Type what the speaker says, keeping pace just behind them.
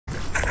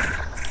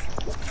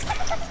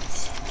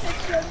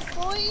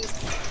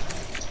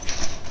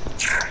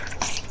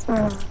Oh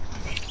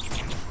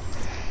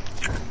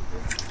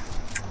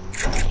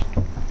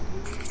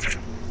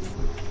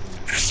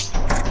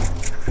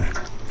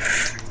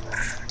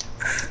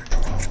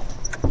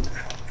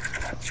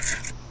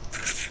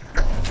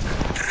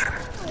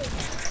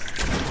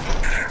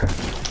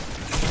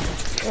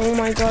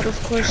my god,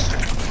 of course.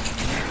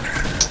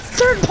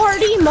 Third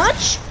party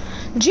much?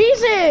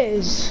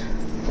 Jesus!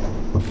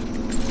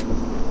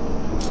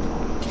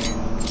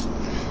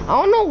 I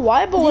don't know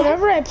why, but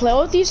whenever I play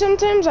with you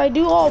sometimes, I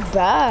do all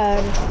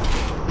bad.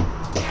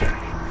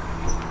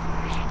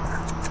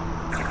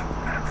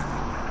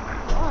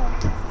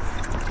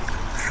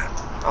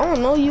 I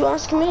don't know, you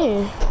ask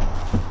me.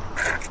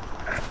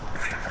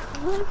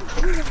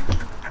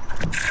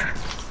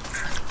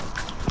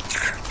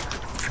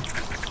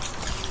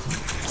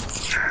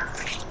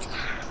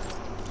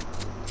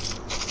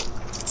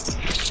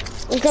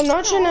 Like, I'm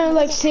not trying to,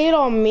 like, say it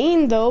all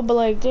mean, though, but,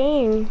 like,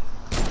 dang.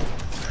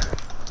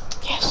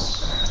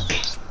 Yes.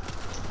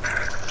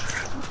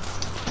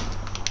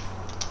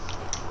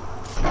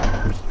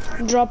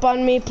 Drop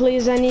on me,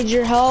 please. I need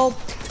your help.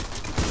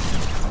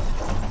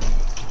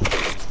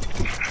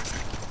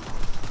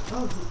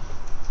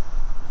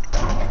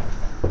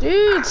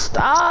 Dude,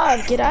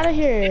 stop. Get out of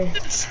here.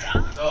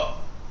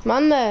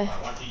 Mande.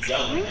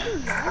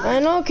 I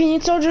know. Can you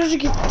tell George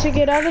to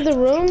get out of the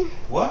room?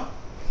 What?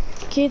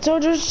 Can you tell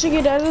George to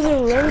get out of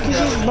the room?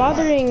 Because he's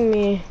bothering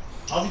me.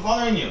 How's he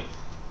bothering you?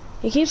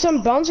 He keeps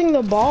on bouncing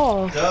the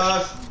ball.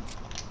 Just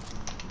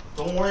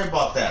don't worry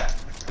about that.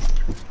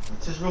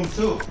 It's his room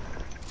too.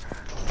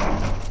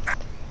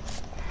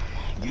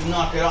 You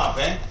knock it off,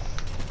 eh?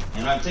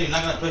 And I'm telling you, you're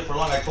not gonna play for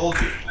long. I told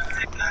you.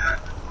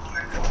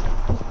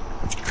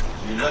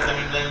 So you're not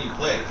gonna let you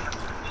play.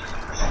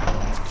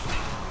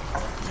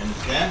 You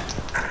understand?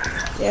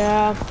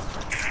 Yeah.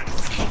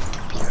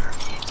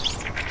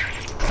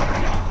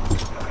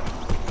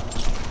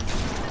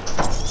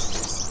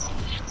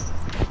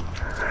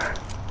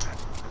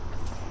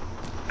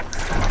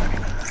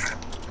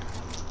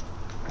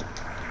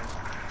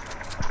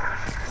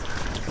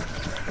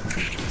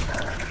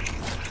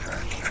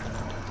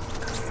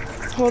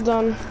 Hold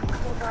on.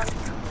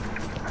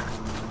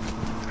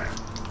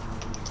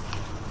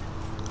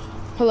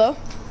 Hello?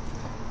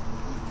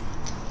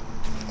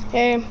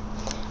 Hey.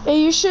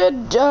 Hey, you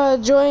should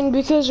join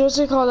because what's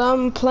it called?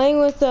 I'm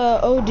playing with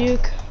O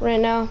Duke right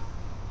now.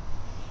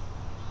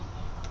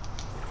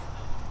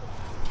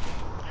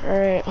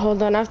 Alright,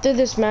 hold on. After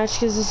this match,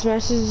 because this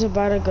match is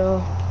about to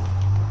go.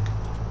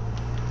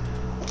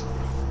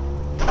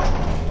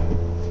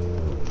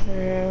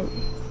 Alright.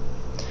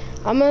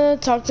 I'm gonna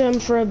talk to him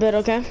for a bit,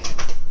 okay?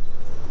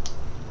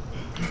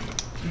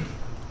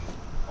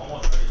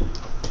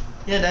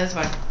 Yeah, that's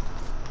fine.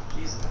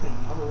 Jeez,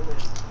 I'm over there.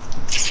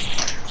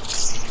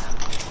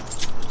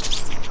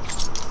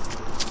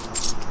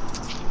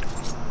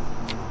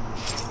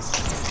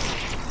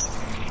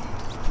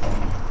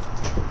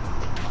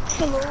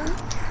 Hello.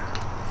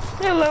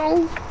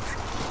 Hello.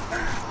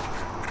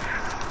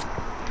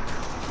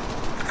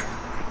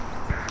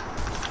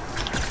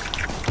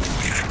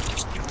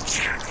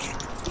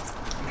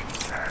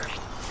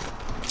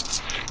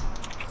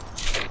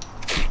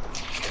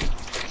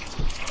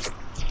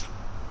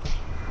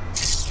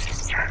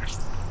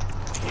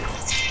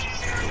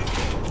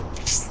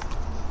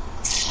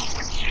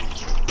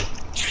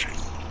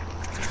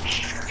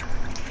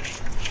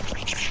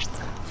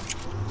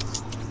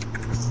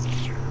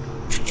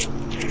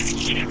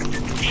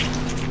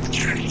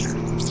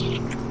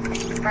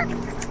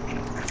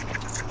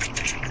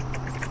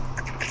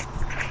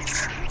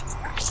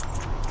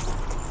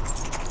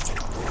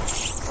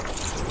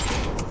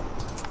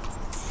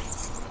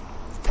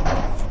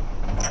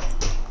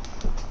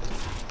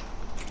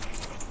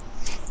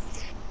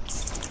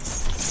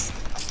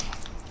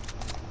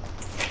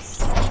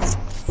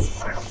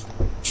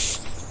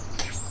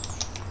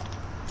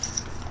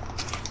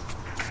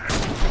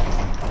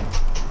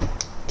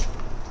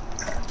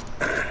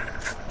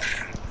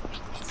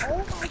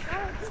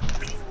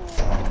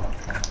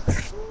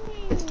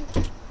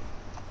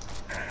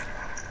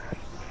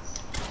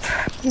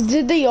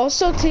 Did they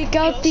also take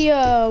out the,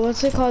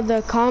 what's it called,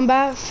 the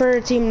combat for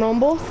Team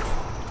Rumble?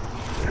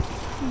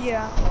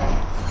 Yeah.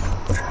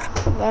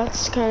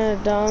 That's kind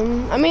of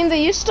dumb. I mean,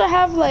 they used to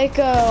have, like,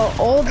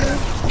 old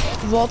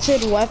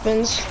vaulted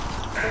weapons.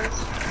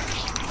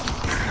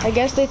 I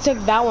guess they took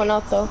that one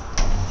out, though.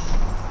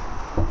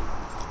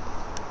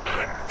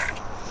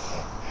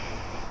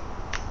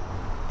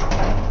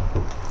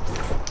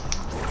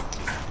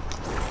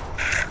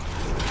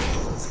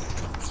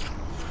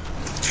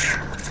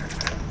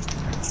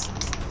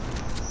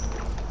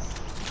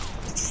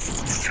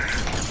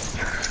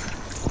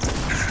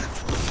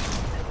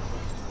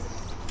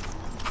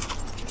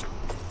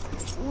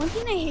 One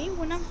thing I hate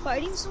when I'm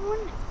fighting someone,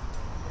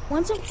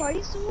 once I'm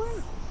fighting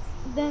someone,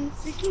 then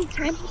freaking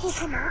 10 people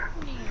come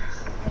after me.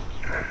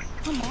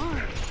 Come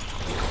on.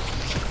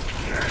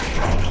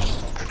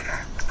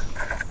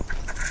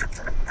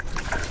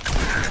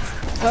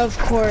 Of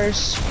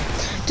course.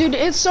 Dude,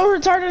 it's so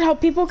retarded how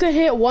people could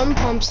hit one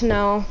pumps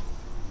now.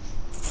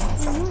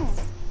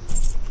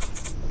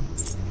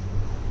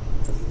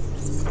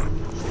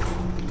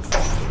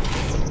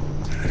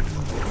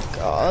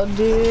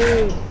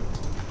 dude.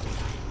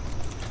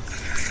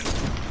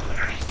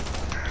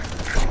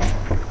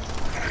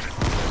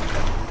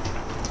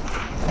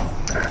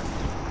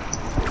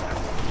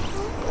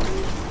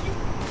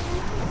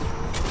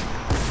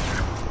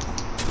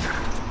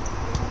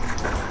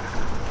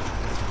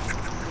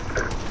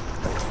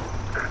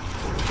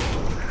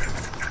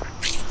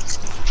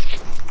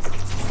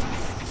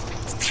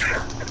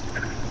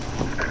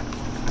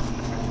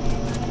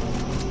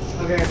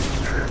 Okay.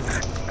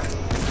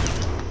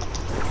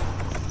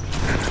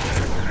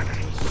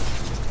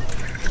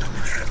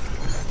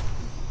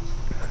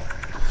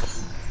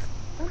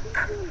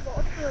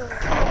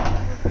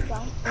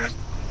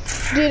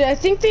 Dude, I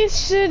think they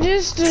should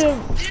just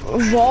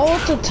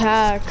vault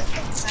attack.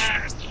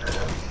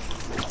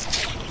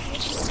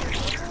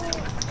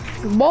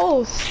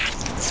 Both.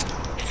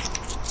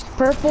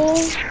 Purple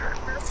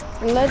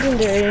and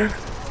legendary.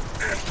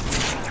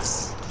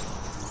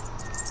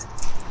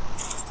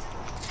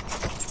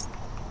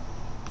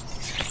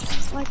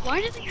 Like,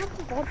 why do they have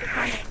to vault the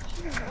comment?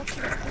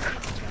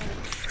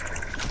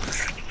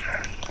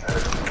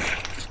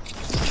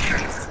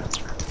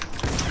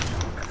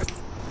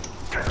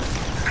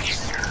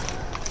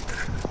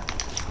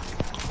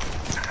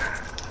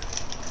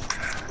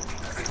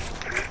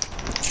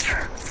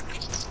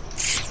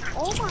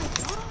 Oh my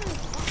god!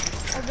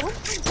 I want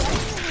to get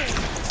it.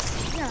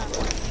 Yeah.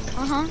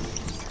 Uh-huh.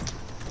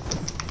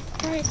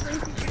 Alright,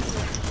 thank you.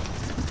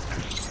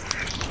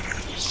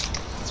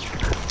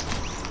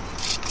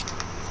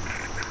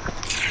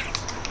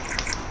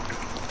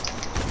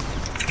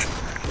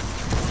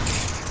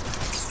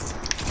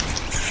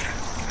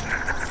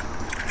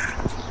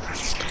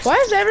 Why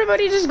is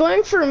everybody just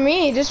going for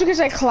me just because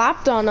I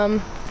clapped on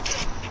them?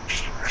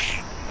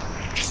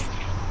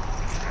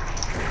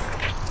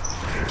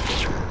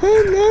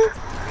 Oh no.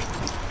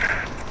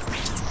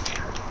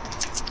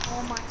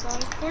 Oh my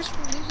god, of course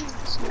we're losing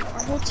this one.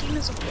 Our whole team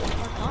is a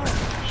god.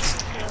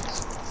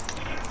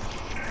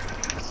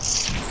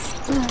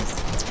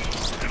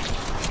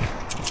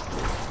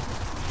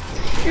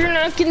 You're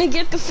not gonna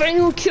get the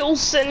final kill,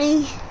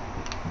 Sunny.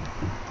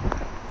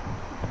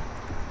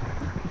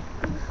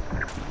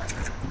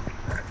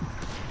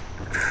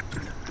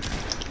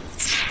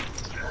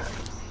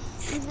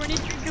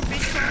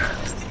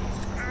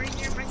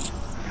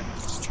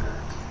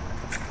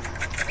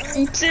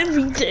 It's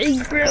every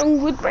day, bro,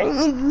 with my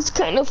moves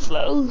kind of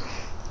flow.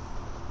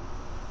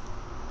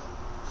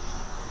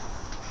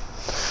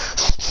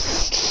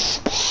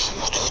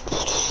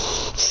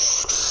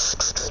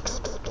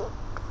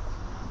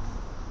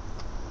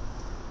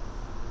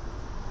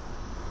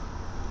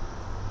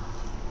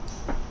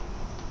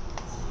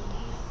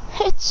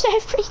 It's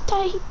every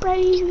day,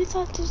 bro,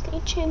 without this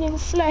new channel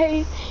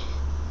flow.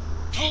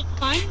 Oh,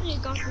 finally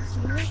got this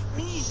new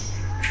thing.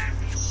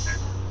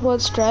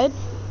 What's Dread?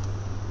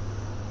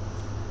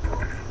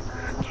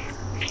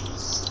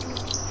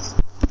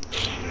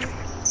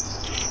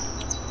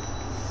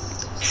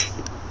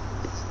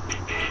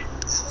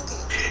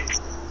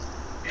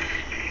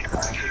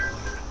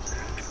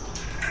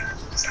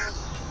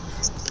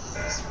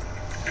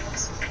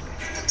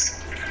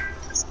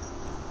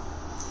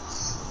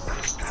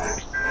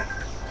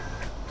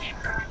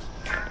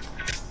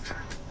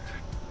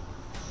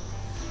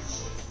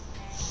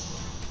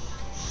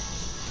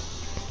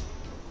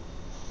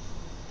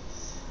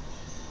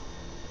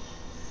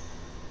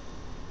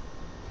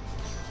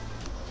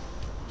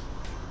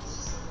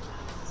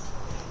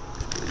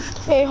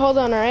 Hey, hold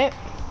on, alright?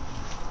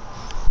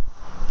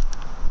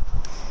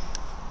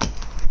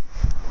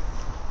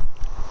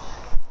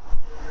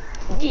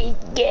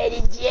 Get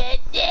it.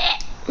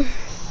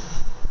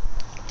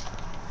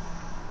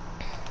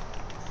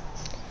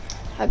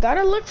 I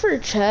gotta look for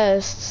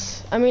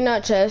chests. I mean,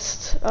 not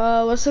chests.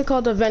 What's it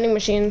called? The vending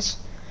machines.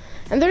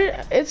 And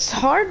it's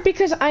hard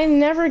because I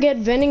never get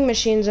vending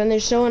machines and they're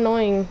so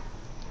annoying.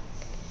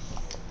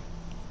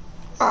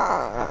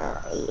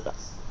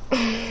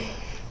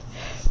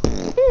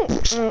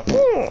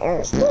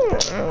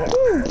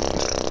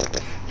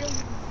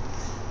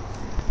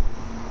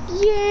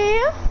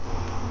 Yeah.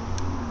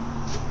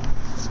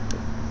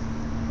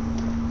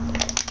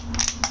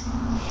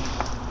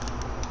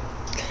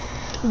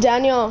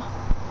 Daniel.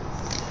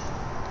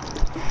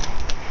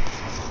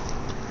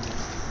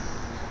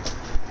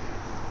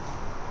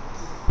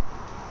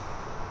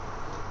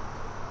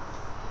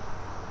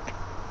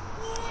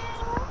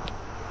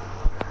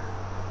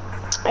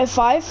 If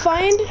I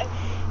find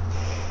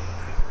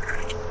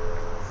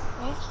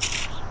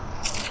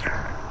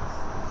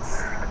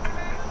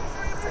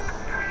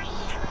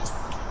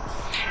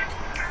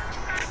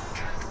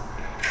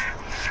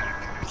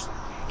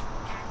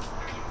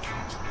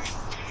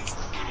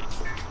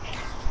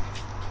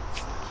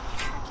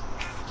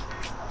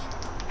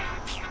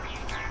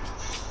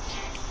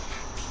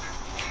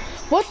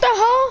what the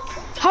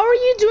hell? How are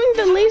you doing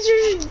the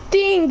laser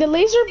thing, the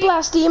laser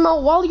blast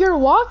emote while you're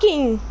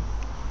walking?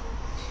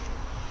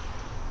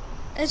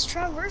 It's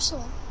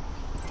traversal.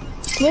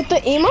 With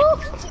the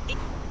emote?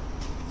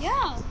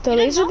 Yeah. The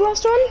laser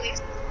blast one?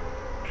 It's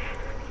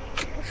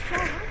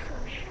traversal.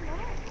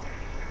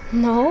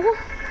 No?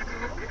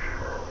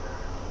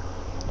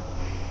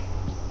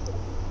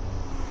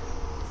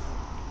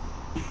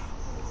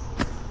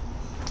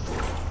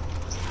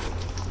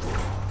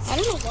 I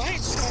don't know why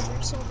it's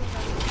covered so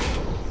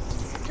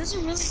bad. It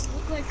doesn't really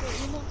look like an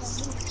emote that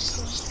moves,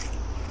 so.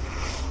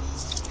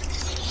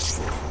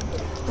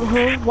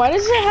 Why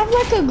does it have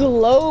like a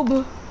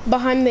globe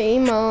behind the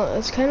emote?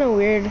 It's kind of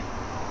weird.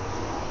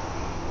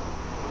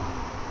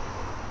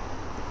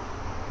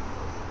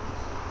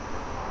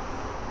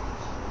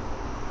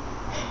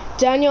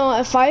 Daniel,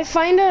 if I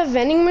find a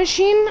vending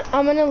machine,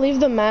 I'm gonna leave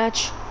the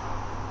match.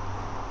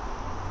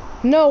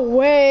 No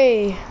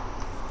way.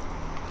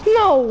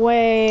 No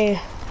way.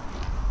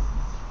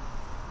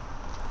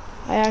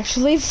 I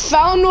actually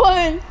found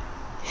one.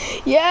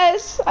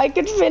 Yes, I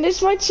could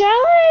finish my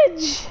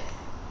challenge.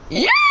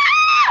 Yeah!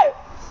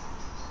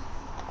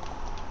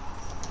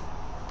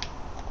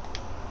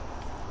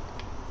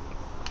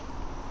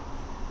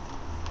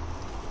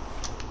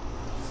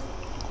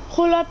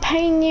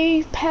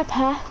 Jalapeno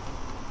pepper.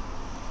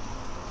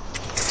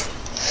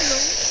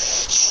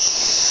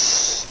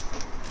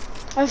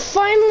 I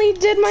finally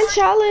did my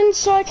challenge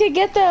so I could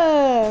get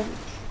the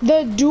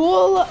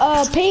dual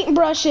paint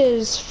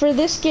brushes for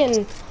this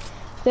skin.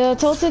 The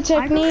tilted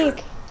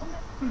technique.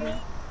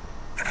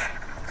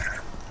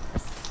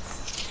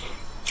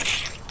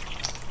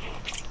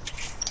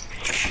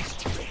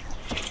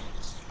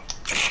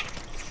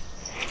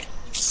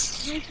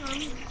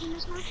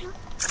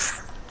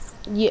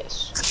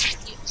 Yes.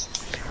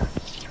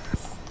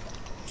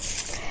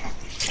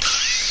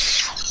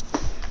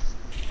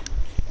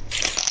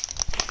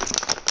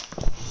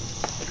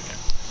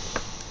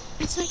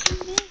 It's like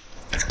a man.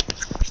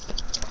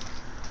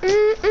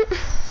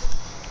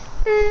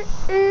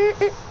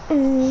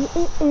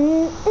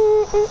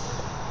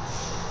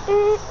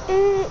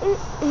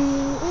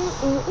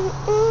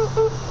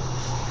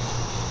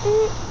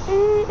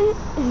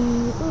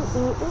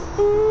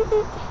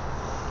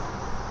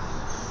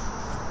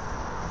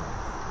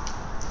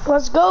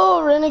 Let's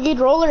go, Renegade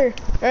Roller.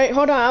 Alright,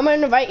 hold on, I'm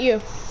gonna invite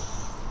you.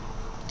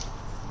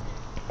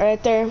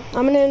 Right there.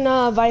 I'm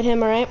gonna invite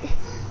him, alright?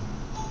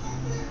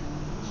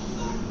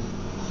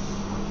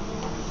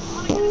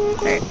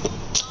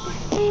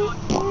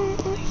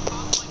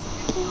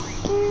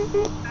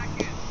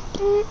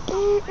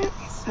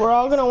 We're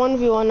all gonna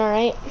 1v1,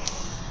 alright?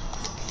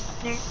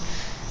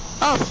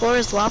 Oh,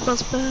 Flora's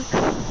Lava's back.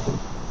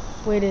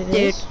 Wait, it Dude.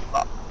 is?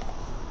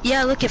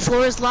 Yeah, look at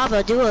Flora's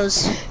Lava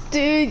duos.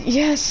 Dude,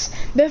 yes.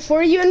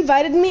 Before you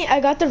invited me, I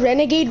got the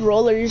Renegade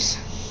Rollers.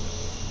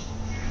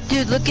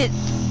 Dude, look at...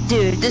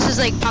 Dude, this is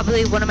like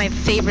probably one of my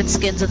favorite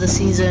skins of the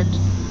season.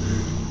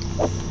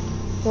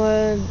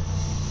 What?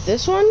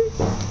 This one?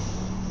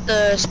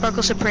 The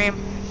Sparkle Supreme.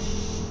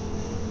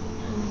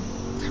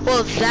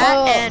 Well,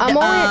 that and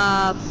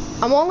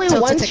I'm only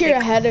Tilted one tier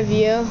Technique. ahead of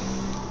you.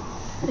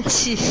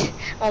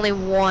 Only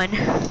one.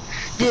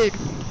 Dude,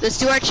 let's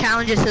do our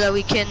challenges so that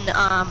we can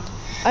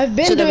I've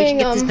been so that we can doing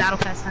get this battle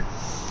pass done.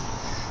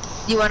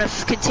 You want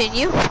to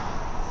continue?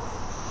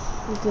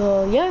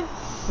 Yeah,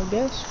 I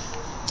guess.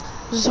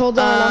 Just hold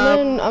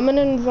on. I'm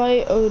gonna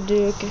invite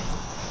Duke.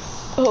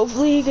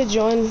 Hopefully he could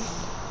join.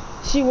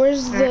 See,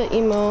 where's the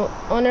emote?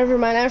 Oh, never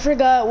mind. I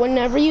forgot.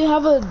 Whenever you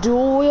have a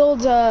dual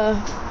wield,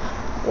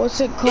 what's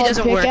it called?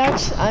 doesn't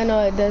Pickaxe? work. I know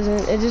it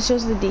doesn't. It just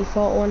shows the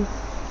default one.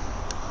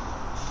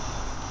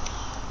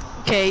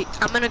 Okay,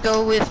 I'm gonna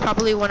go with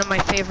probably one of my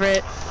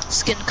favorite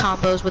skin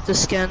combos with the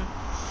skin.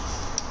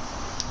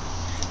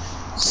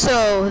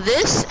 So,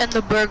 this and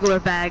the burglar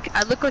bag.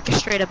 I look like a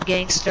straight up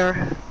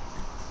gangster.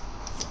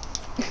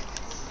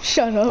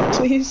 Shut up,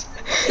 please.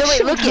 No wait,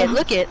 Shut look up.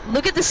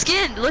 look at the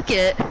skin, look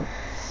at it.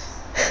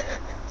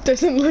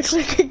 Doesn't look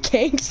like a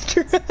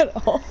gangster at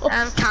all.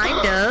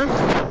 Kind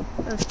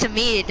of. To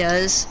me it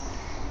does.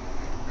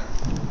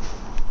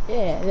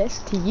 Yeah, that's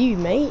to you,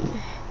 mate.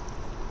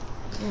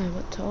 Yeah,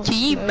 what talk, To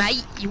you, man?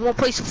 mate, you wanna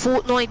play some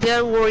Fortnite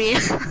Battle Warrior?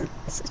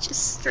 Such a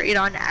straight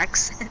on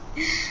accent.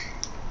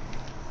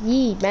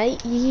 Yee,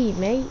 mate. Yee,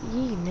 mate.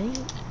 Yee, mate.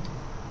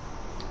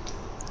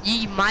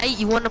 You mate,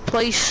 you wanna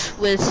play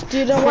with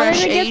Dude, I wanted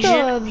fresh to get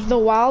Asian? the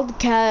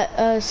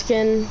Wildcat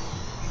skin.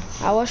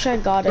 I wish I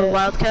got The it.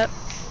 Wildcat?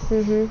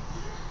 Mhm.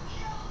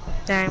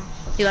 Damn.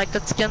 You like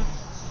that skin?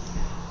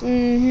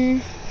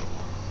 Mhm.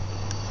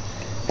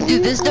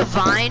 Dude, this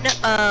divine,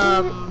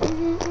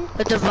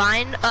 the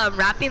divine,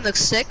 wrapping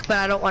looks sick, but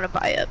I don't want to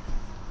buy it.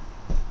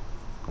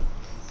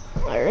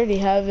 I already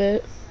have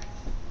it.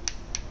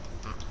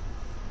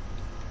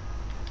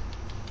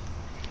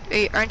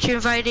 Wait, aren't you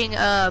inviting,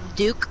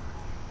 Duke?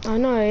 I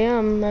know I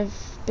am. I've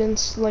been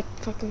like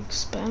fucking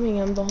spamming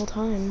him the whole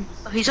time.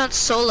 Oh, he's on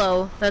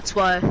solo, that's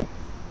why.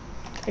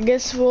 I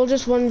guess we'll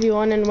just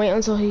 1v1 and wait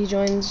until he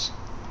joins.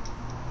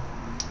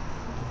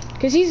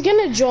 Cause he's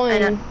gonna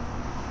join.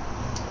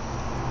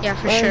 Yeah,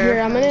 for Right sure.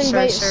 here, I'm gonna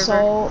invite server.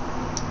 Salt.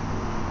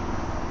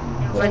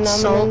 Invite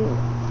Salt.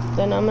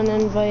 Then I'm gonna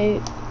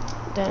invite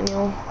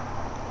Daniel.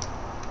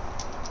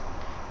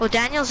 Well,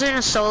 Daniel's in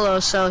a solo,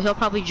 so he'll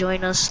probably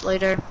join us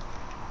later.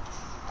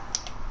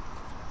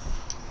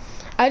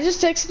 I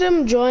just texted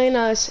him join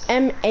us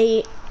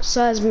M8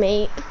 says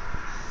mate.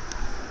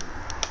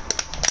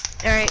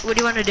 Alright, what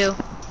do you want to do?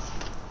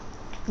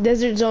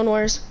 Desert Zone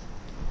Wars.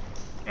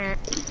 Alright.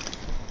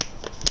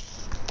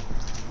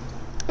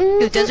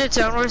 Dude, Desert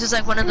Zone Wars is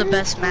like one of the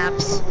best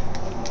maps.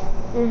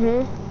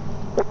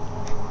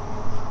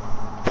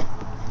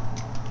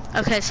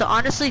 Okay, so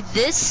honestly,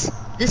 this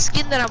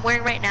skin that I'm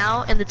wearing right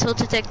now and the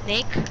tilted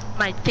technique,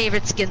 my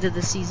favorite skins of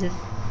the season.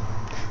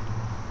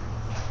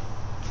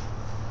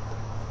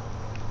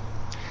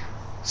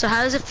 So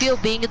how does it feel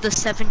being in the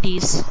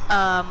 70s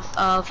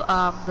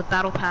of the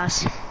battle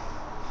pass?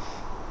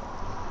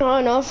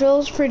 Oh no, it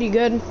feels pretty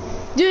good.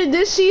 Dude,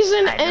 this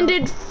season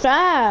ended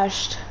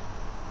fast.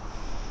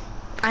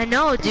 I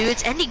know, dude,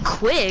 it's ending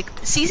quick.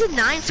 Season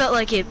 9 felt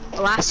like it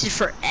lasted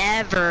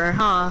forever,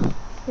 huh?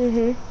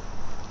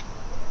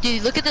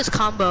 Dude, look at this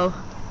combo.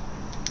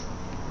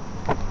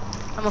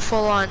 It's a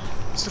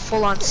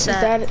full-on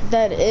set.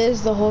 That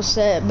is the whole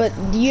set, but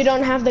you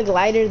don't have the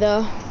glider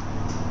though.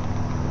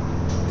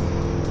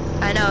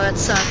 I know, that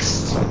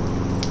sucks.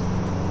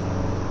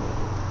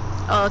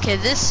 Oh, okay,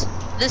 this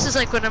is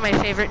like one of my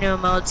favorite new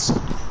emotes.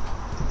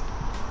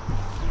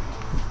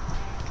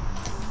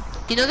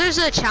 You know there's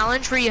a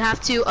challenge where you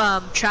have to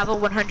travel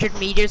 100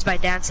 meters by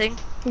dancing?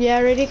 Yeah,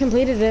 I already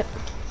completed it.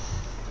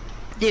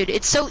 Dude,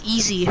 it's so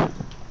easy.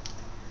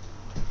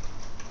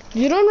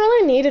 You don't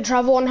really need to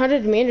travel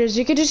 100 meters.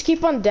 You could just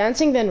keep on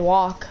dancing, then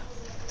walk.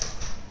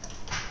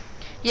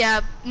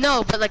 Yeah,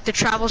 no, but like the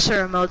travel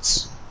sir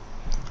emotes.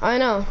 I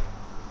know.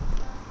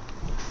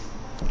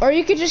 Or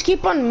you could just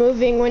keep on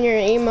moving when you're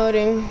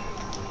emoting.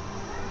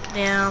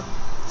 Yeah.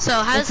 So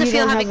how does it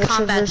feel having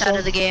combat out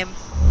of the game?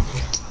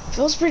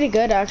 Feels pretty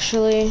good,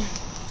 actually.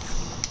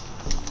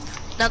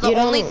 Now the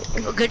only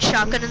good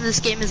shotgun in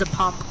this game is a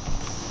pump.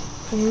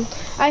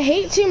 I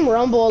hate Team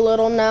Rumble a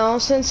little now,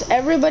 since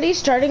everybody's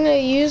starting to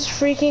use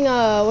freaking,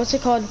 what's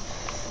it called?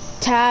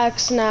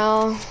 Tax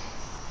now.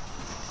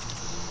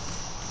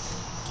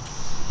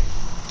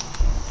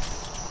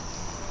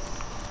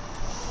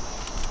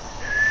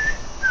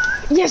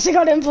 Yes, I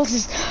got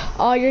impulses.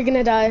 Oh, you're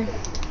gonna die.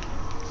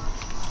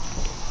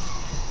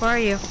 Where are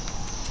you?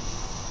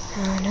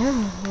 Oh no,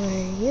 where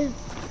are you?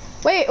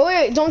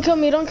 Wait, don't kill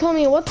me, don't kill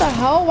me. What the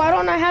hell? Why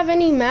don't I have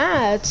any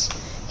mats?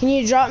 Can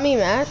you drop me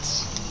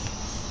mats?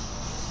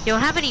 You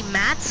don't have any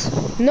mats?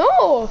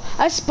 No,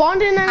 I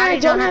spawned in and I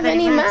don't have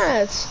any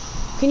mats.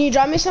 Can you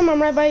drop me some?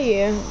 I'm right by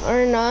you.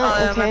 Or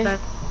not? Oh, okay. my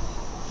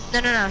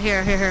bad. No,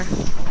 here.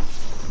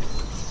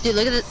 Dude,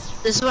 look at this.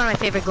 This is one of my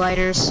favorite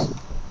gliders.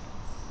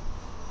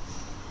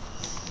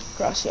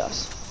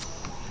 Gracias.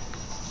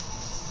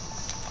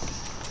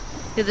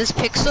 Dude, this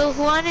pixel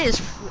one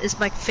is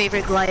my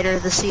favorite glider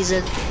of the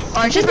season.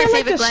 Or it's just my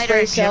favorite glider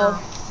in general.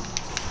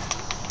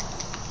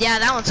 Yeah,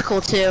 that one's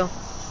cool too.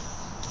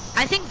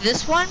 I think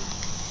this one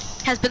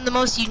has been the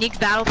most unique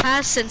battle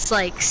pass since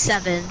like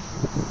 7,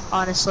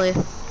 honestly.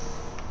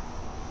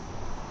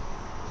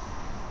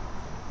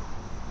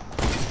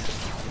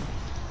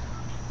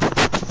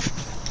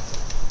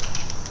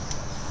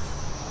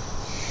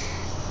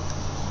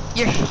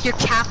 Your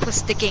cap was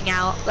sticking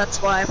out,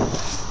 that's why.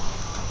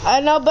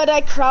 I know, but I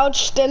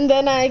crouched and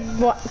then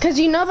cause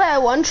you know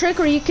that one trick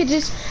where you could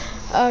just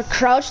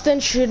crouch,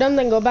 then shoot them,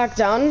 then go back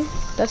down?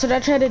 That's what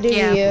I tried to do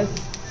to you.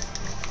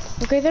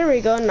 Okay, there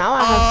we go. Now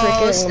I have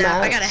freaking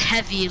snap. mats. I got a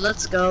heavy.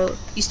 Let's go.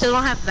 You still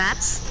don't have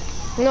mats?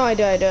 No, I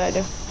do.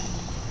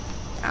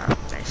 Oh,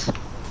 nice.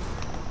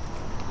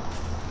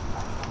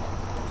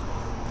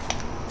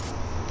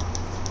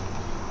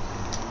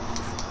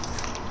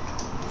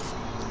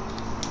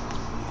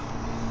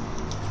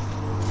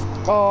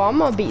 Oh, I'm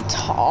gonna be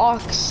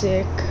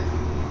toxic.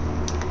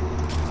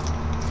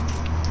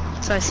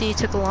 So I see you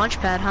took a launch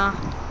pad, huh?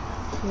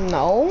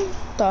 No,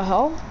 the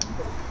hell?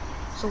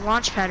 There's a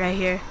launch pad right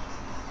here.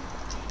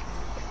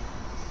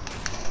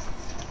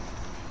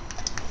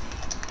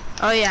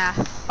 Oh yeah,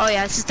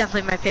 this is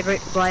definitely my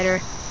favorite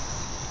glider.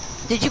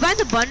 Did you buy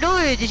the bundle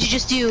or did you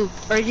just do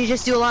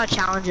a lot of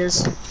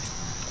challenges?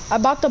 I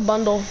bought the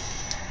bundle.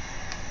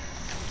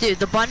 Dude,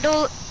 the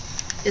bundle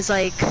is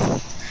like,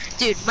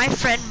 dude, my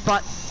friend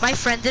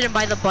didn't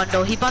buy the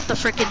bundle. He bought the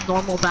freaking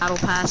normal battle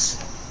pass.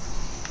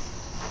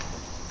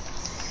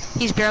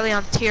 He's barely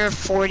on tier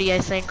 40, I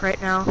think,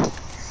 right now.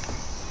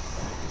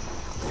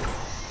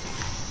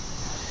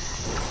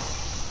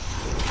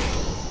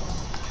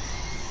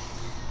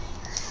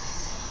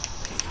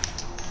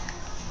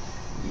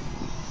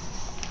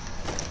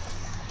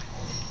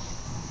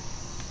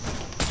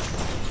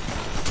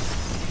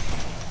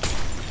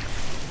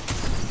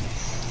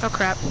 Oh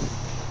crap.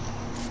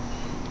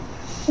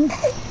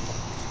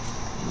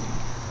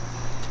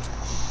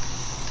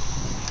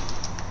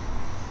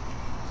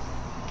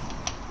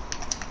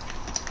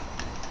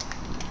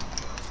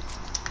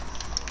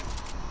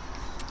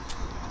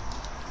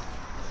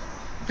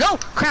 No!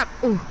 Crap!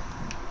 Ooh.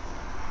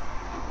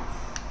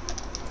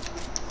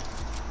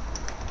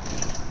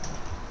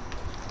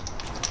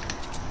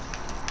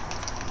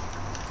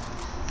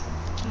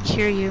 I can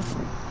hear you.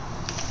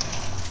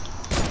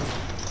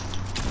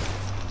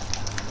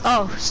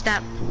 Oh,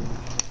 snap.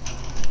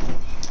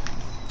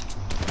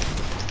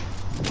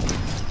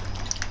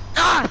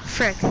 Ah,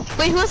 frick.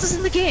 Wait, who else is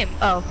in the game?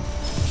 Oh.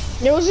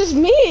 It was just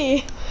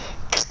me.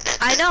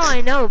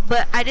 I know,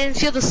 but I didn't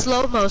feel the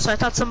slow-mo, so I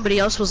thought somebody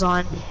else was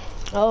on.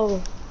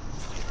 Oh.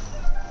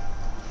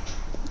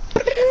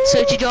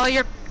 So did you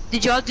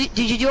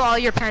do all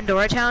your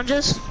Pandora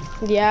challenges?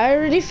 Yeah, I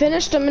already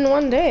finished them in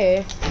one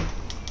day.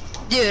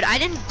 Dude, I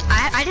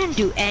didn't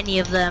do any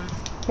of them.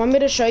 Want me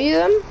to show you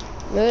them?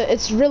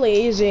 It's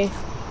really easy.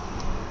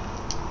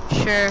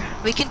 Sure,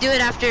 we can do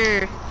it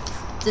after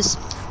this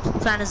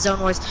Planet Zone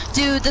Wars.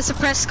 Dude, the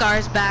suppressed scar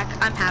is back.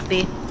 I'm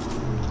happy.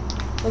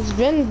 It's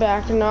been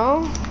back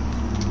now.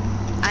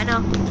 I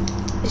know.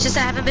 It's just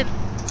I haven't been.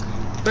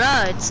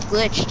 Bruh, it's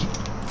glitched.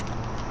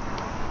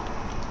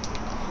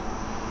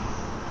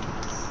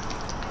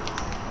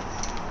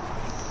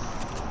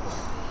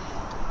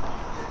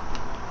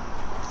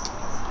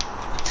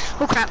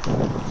 Oh crap.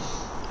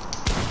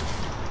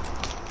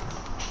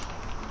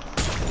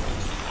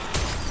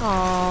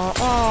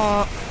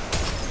 Oh.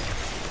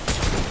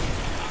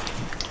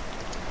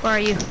 Where are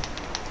you?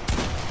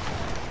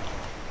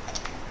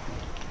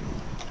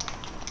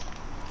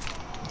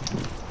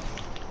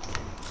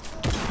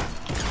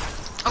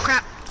 Oh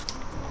crap.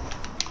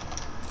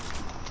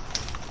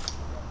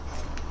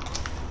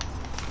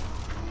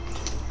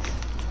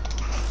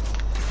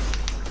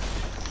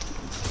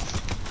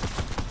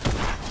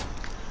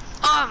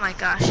 Oh my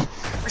gosh.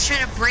 I was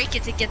trying to break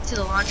it to get to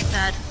the launch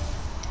pad.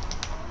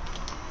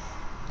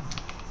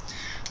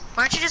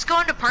 Why don't you just go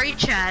into party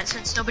chat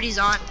since nobody's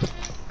on?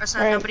 Or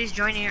since nobody's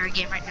joining our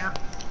game right now.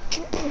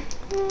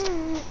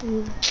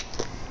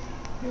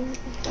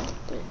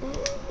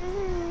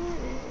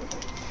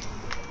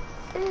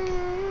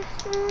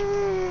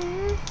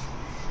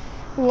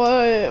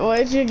 What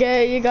did you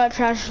get? You got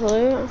trash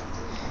loot?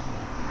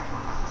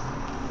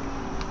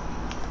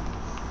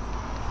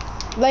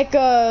 Like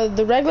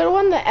the regular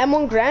one, the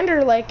M1 Grand,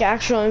 or like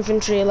actual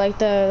infantry, like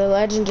the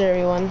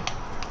legendary one?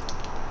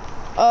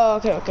 Oh,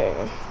 okay.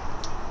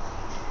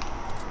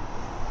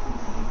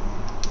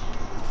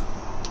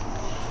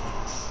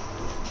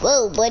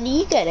 Whoa, buddy,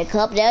 you gotta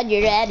calm down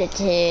your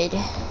attitude.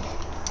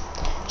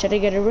 Try to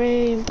get a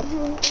raid.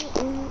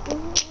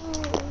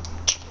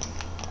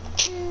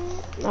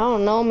 I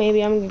don't know,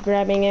 maybe I'm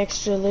grabbing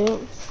extra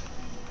loot.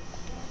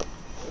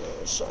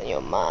 It's on your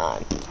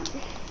mind.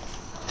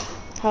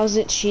 How's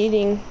it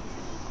cheating?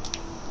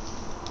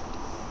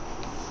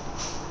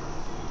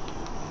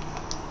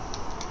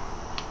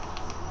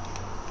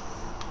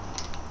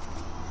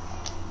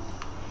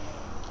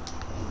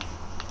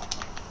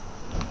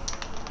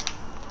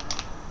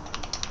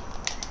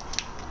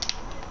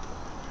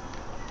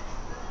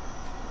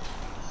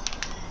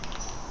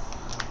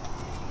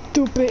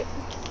 Stupid.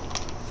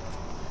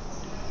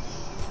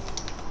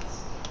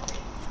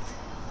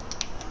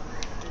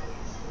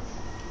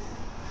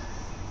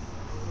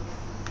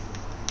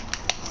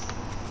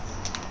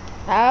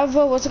 I have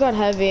a, what's it called,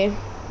 heavy.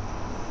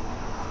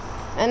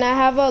 And I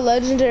have a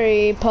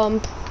legendary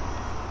pump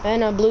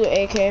and a blue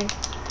AK.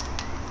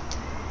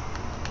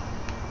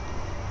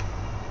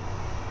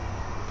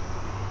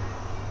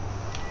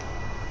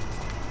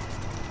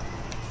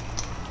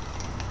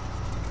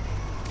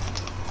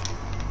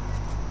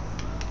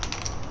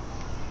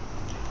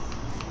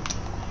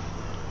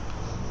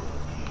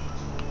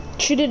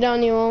 Shoot it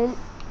down, you won't.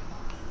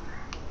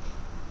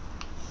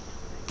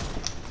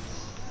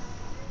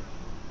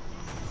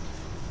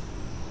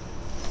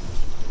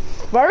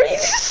 Why are you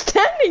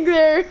standing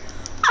there?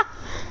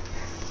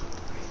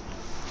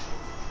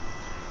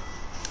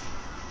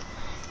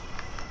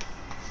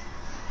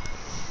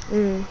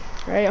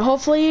 Right,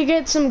 hopefully you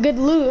get some good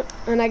loot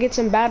and I get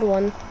some bad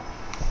one.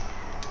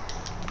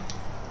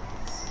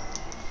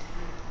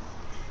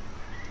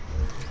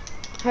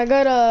 I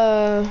got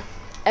a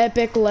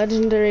epic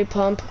legendary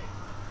pump.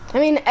 I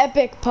mean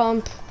epic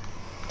pump.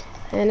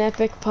 An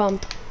epic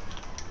pump.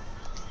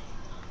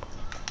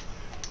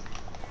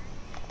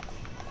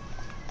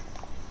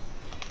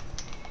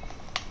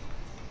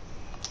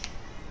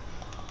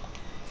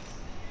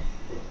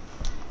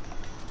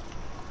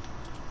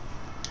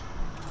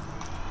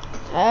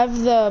 I have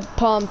the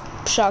pump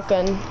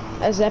shotgun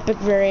as epic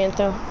variant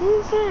though.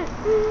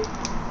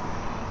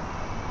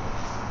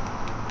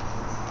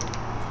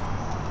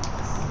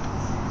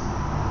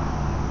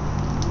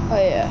 Oh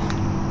yeah.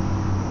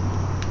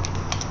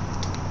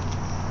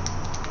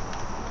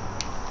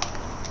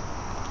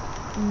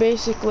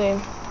 Basically.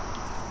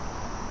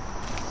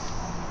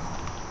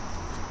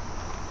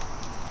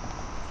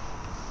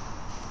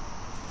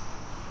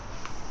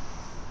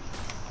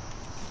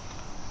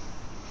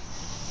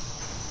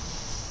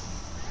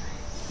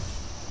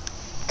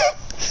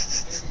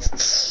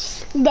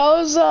 That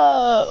was,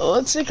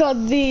 what's it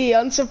called? The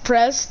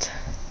unsuppressed.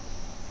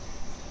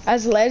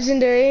 As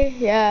legendary?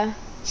 Yeah.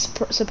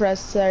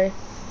 Suppressed, sorry.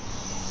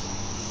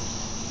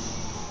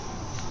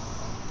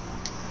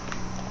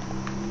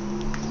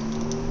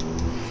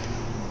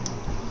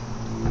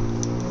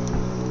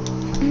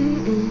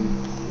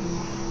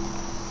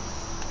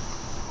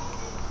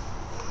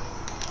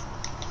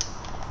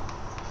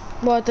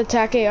 What, the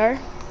TAC AR?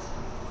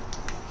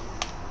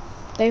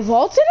 They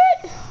vaulted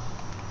it?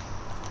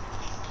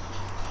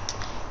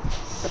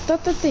 I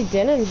thought that they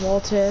didn't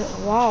vault it.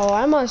 Wow,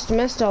 I must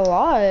missed a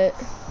lot.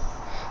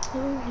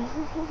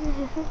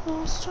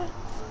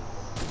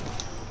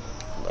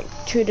 Like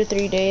 2 to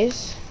 3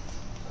 days.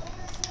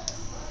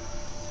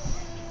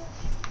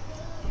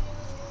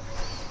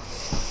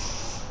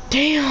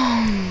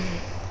 Damn.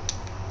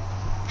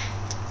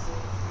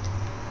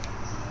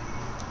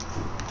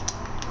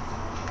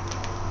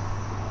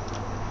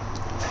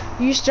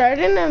 You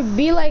starting to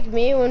be like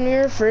me when we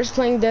were first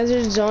playing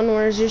Desert Zone,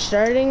 whereas you're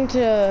starting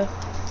to,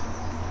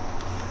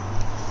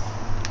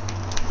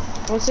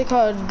 what's it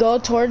called? Go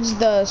towards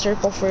the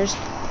circle first.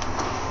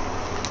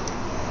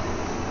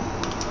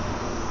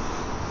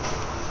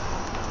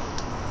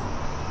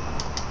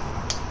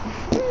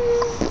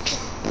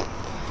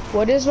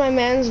 What is my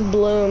man's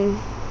bloom?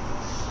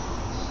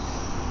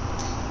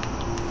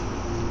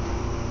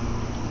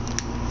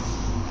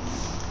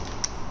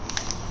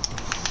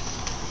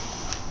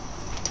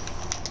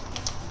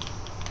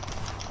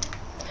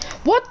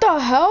 What the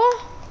hell?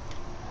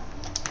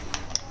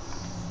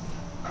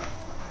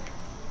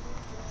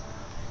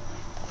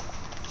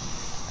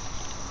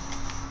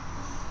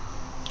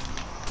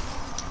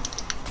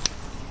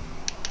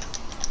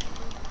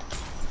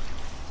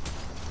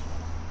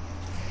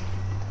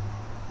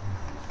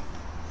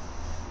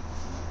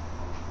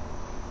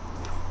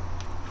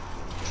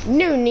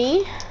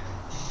 Noonie.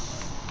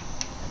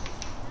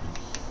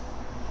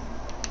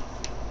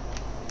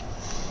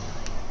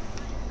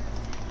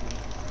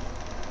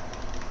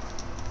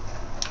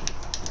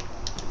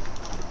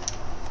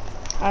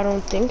 I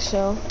don't think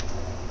so.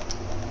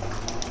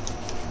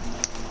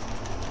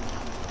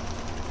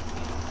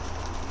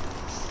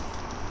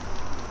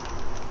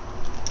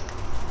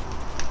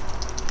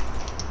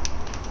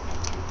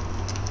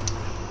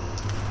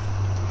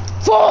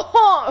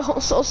 Oh,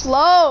 so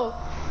slow.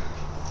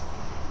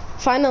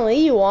 Finally,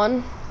 you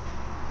won.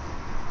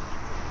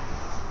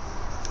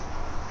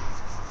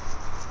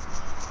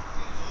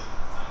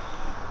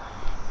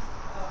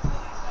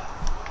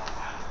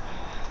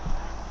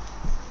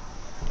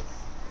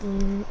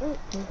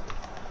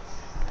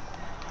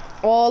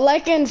 Well,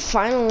 like in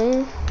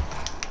finally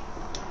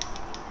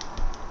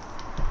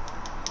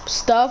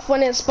stuff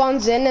when it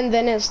spawns in and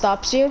then it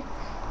stops you.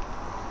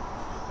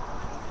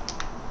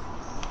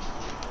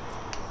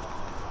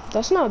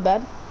 That's not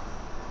bad.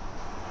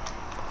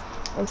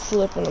 I'm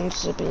flipping, I'm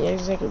zipping. Yeah,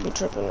 exactly. Be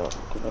tripping up.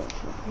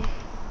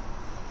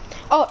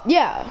 Oh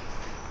yeah.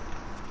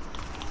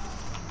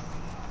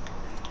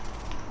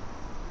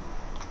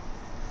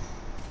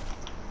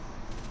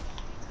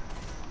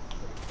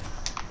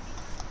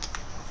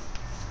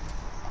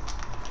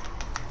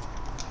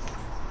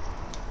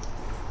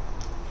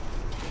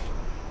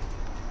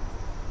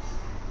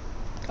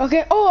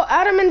 Okay, oh,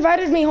 Adam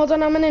invited me. Hold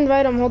on, I'm gonna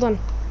invite him. Hold on.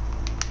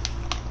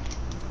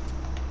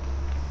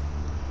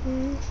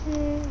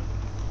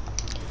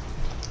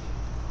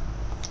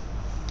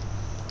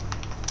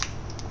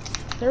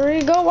 There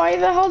we go. Why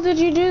the hell did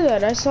you do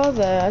that? I saw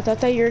that. I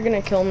thought that you were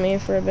gonna kill me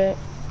for a bit.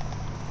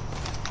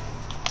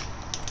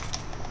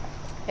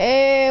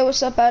 Hey,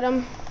 what's up,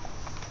 Adam?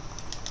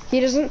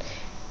 He doesn't...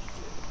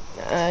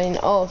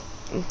 oh,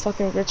 I'm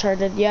fucking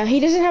retarded. Yeah, he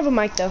doesn't have a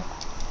mic, though.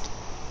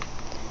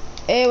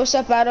 Hey, what's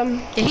up, Adam?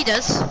 Yeah, he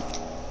does.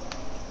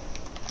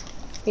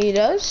 He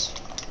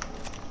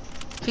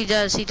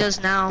does? He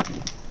does now.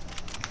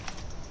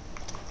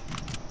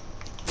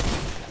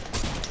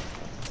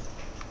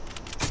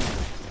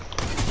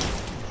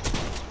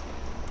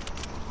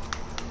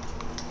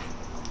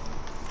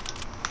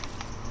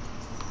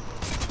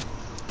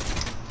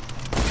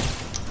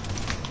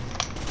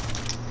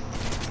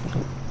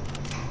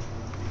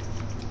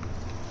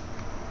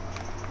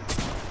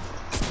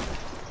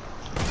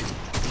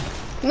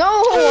 No,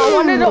 I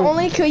wanted to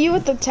only kill you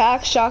with the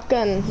tac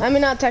shotgun. I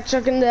mean, not tac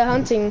shotgun, the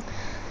hunting.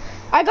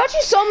 I got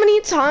you so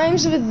many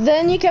times, but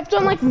then you kept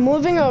on like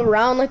moving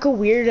around like a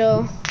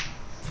weirdo.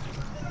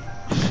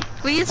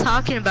 What are you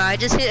talking about? I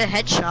just hit a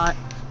headshot.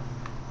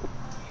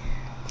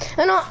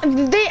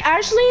 And they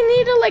actually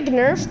need to like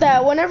nerf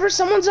that whenever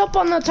someone's up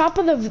on the top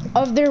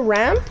of their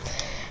ramp,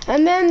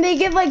 and then they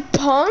get like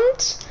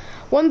punked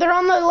when they're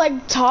on the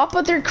like top,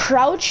 but they're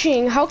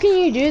crouching. How can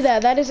you do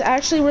that? That is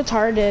actually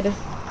retarded.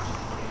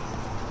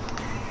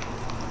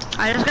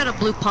 I just got a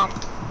blue pump.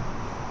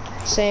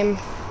 Same.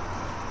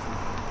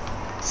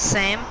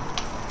 Same?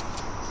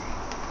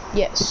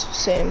 Yes,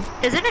 same.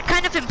 Isn't it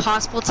kind of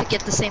impossible to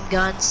get the same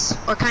guns?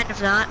 Or kind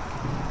of not?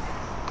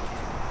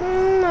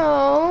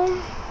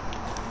 No.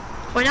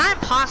 Well, not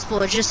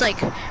impossible, it's just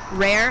like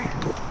rare.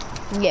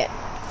 Yeah.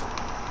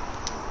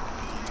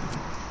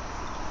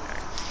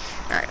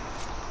 Alright.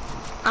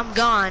 I'm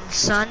gone,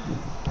 son.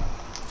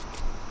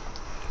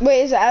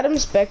 Wait, is Adam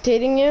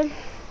spectating you?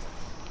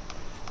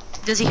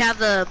 Does he have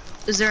the...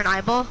 Is there an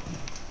eyeball?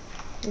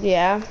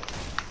 Yeah. No,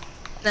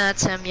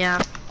 that's him,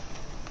 yeah.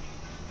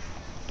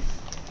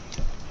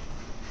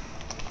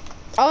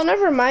 Oh,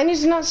 never mind.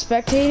 He's not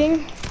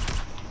spectating.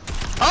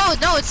 Oh,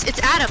 no, it's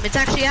Adam. It's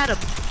actually Adam.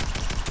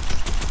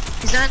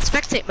 He's not in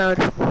spectate mode.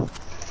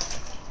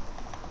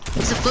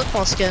 He's a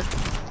football skin.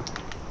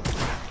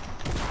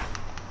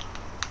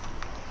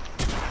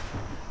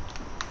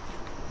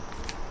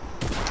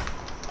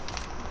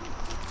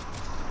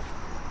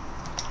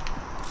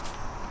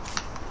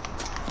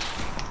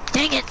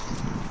 Dang it!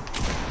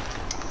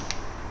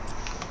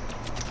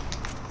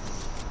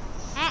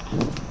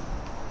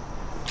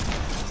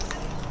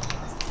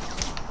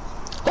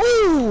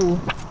 Ooh!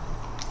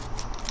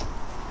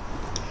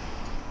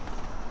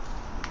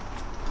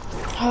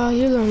 Oh,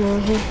 you don't know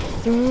him.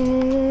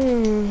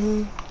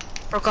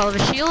 Broke all of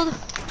his shield.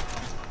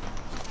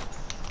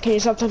 Can you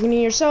stop talking to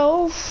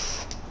yourself?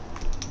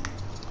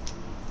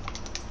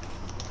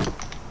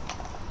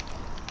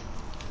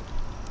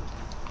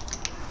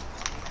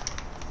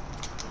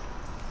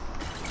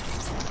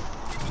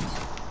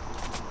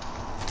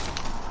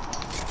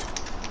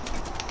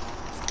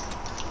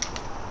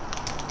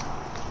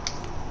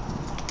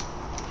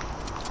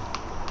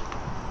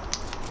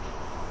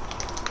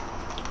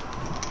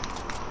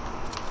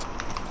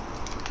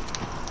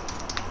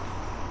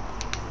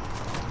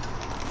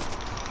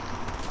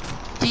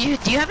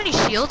 Do you have any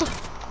shield?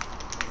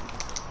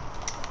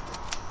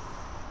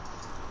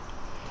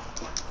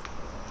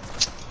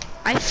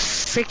 I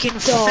freaking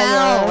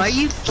fell. Are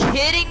you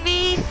kidding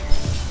me?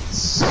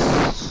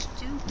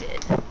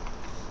 Stupid.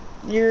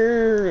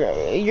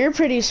 You're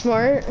pretty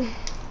smart.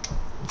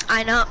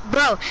 I know,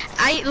 bro.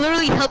 I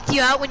literally helped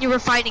you out when you were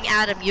fighting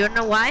Adam. You don't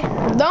know why?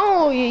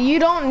 No, you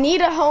don't need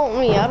to help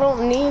me. I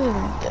don't need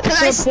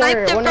support. I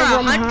sniped him for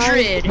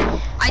 100.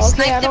 I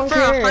sniped him for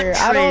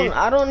 100.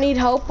 I don't need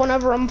help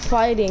whenever I'm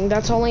fighting.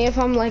 That's only if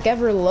I'm like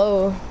ever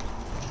low.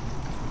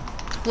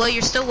 Well,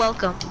 you're still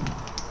welcome.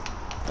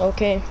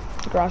 Okay,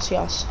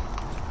 gracias.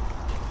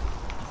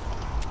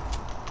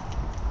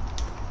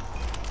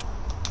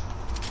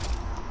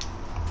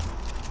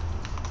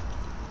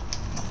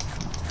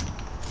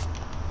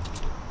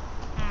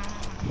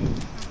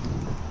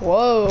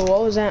 Whoa,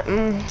 what was that?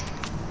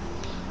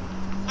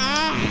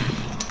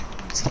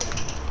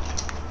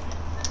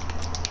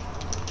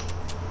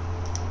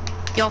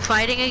 Y'all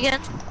fighting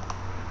again?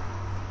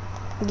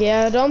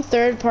 Yeah, don't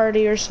third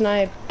party or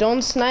snipe.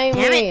 Don't snipe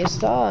Damn me. it.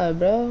 Stop,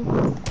 bro.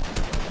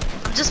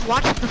 I'm just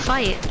watching the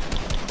fight.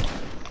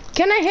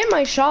 Can I hit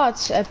my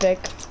shots, Epic?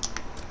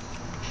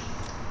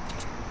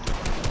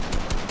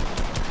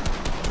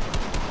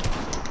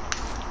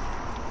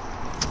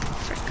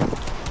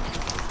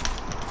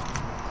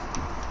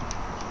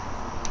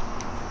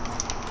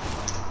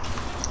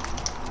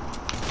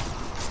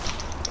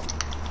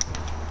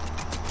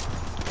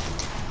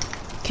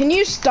 Can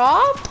you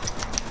stop,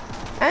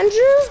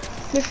 Andrew,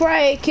 before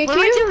I kick you? What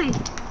am I doing?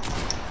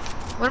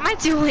 What am I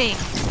doing?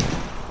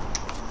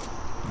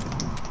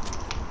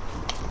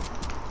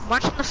 I'm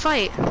watching the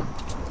fight.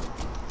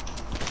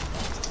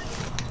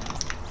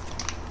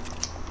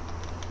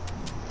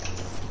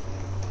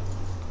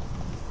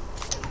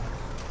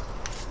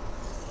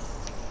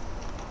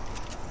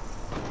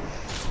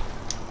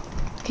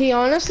 He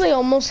honestly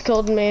almost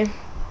killed me.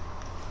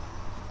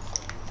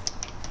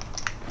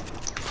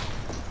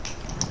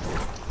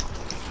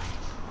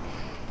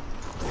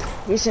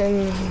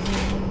 Listen,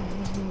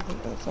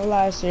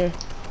 last year.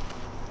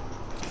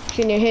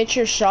 Can you hit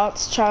your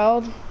shots,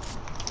 child?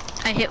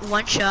 I hit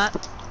one shot.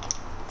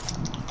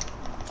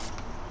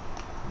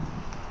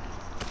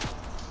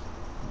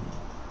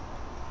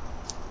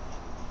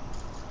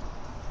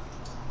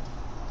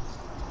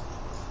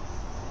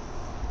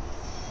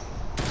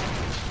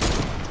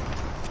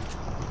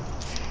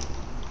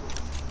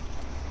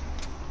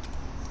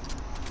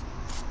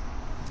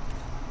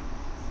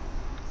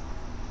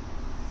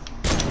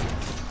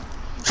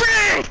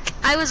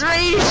 I was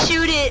ready to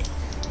shoot it.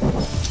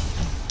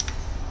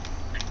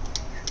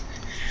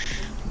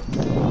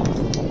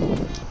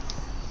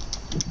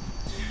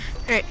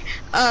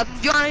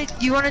 Alright,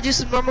 you wanna do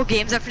some normal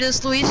games after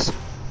this, Luis?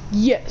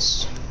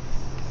 Yes.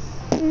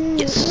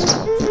 Yes.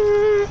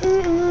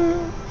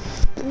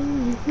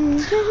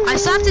 I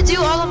still have to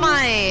do all of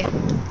my.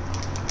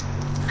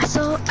 I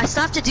still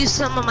have to do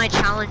some of my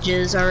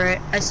challenges.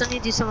 Alright, I still need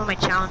to do some of my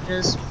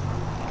challenges.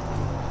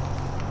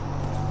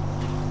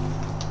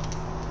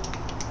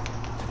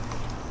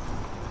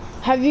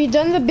 Have you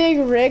done the big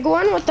rig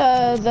one with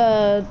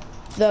the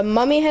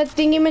mummy head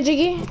thingy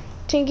majiggy?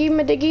 Tingy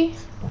madiggy?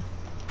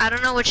 I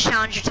don't know which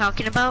challenge you're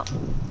talking about.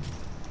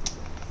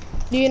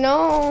 Do you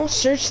know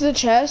search the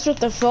chest with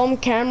the film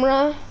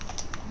camera?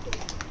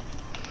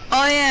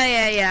 Oh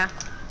yeah.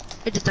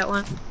 I did that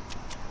one.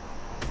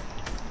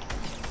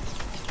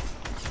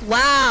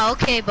 Wow,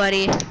 okay,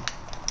 buddy.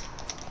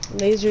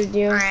 Lasered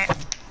you. Alright.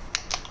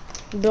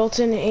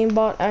 Built-in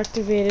aimbot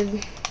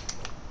activated.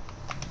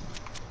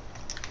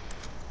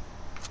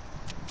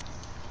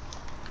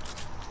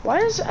 Why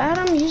is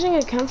Adam using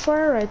a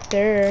campfire right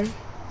there?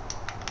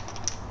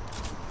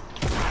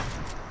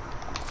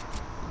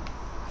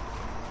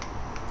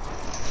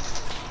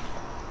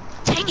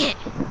 Dang it!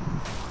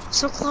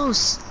 So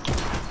close.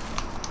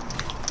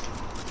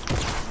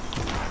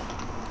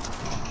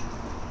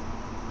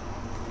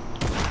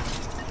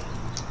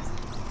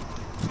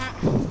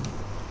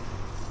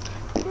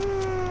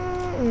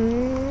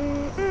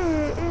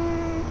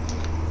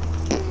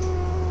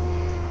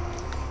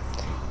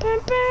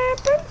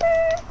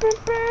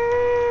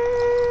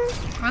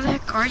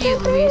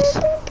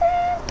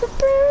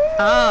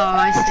 Oh,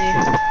 I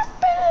see.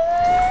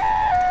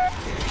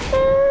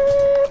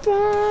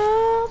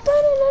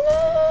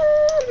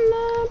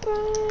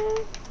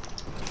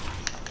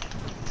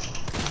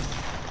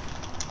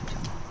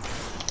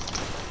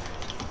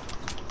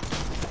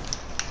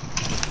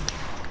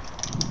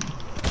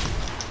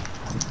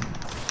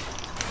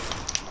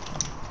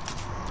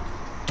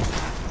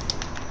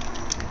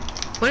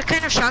 What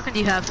kind of shotgun do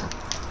you have?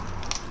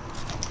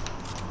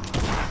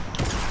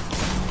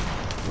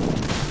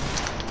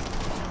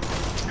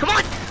 Come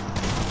on!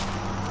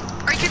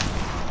 Are you kidding?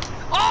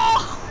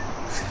 Oh!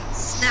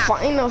 Snap.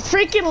 Final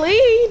freaking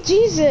lead,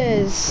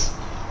 Jesus!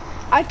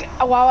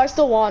 Wow, I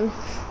still won.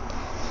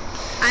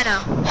 I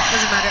know.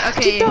 Doesn't matter.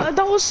 Okay. Dude,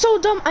 that was so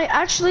dumb. I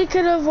actually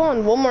could have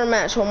won. One more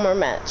match.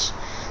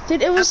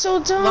 Dude, it was so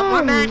dumb. One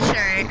more match,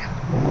 alright.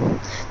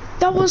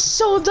 That was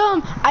so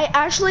dumb. I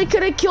actually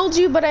could have killed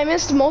you, but I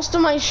missed most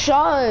of my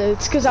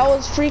shots because I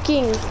was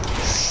freaking.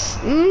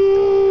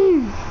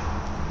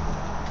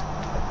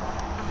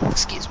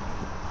 Excuse me.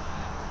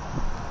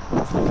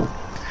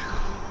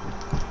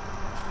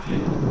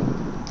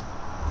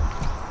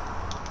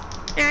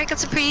 Yeah, I got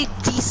some pretty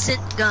decent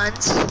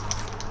guns.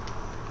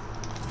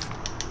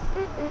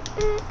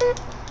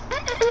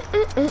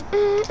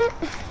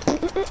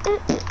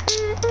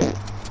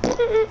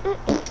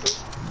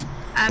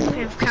 I've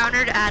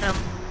encountered Adam.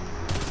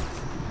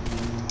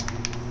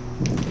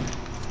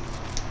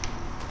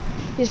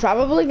 He's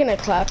probably gonna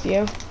clap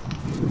you.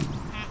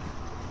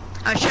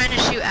 I was trying to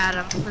shoot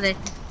Adam, and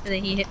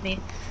then he hit me.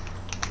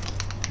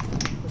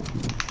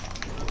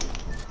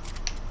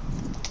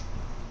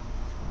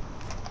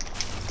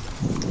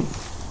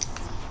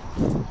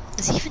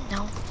 Does he even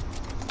know?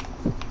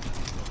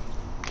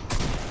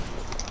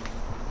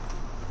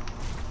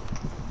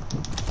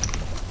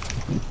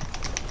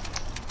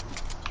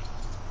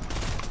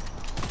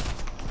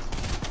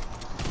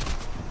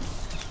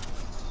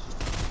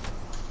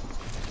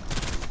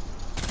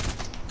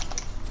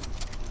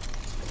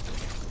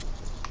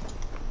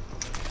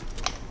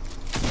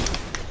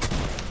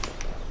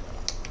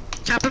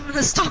 Trap him in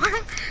the storm?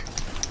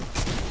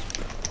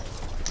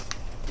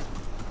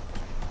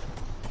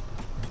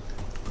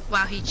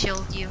 Wow, he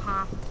chilled you,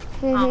 huh?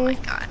 Oh my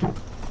god.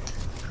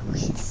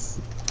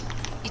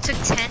 You took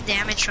 10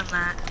 damage from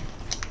that.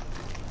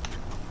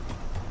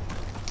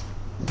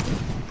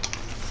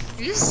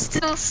 Are you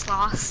still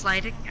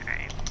sliding?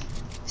 Alright.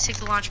 Just take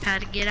the launch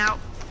pad and get out.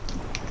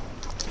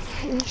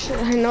 Shit,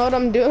 I know what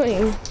I'm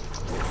doing.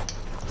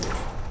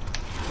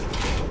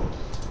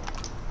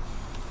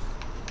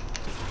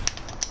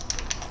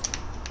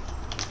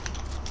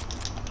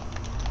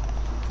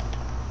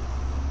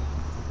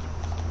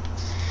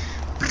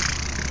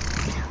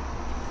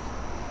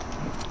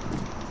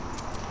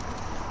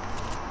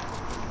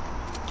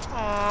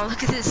 Oh,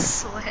 look at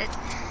this sweat.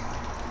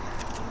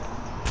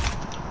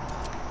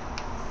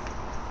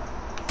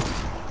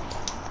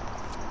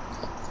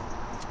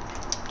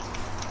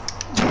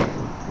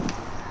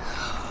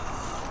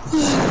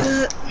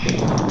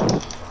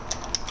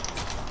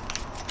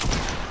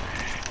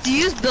 Do you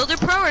use Builder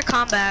Pro or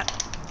Combat?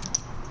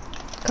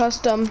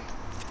 Custom.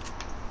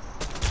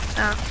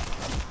 Oh.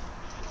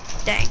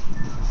 Dang.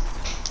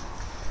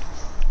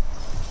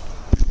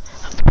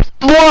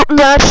 More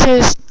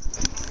matches.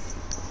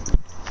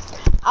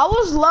 I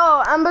was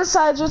low, and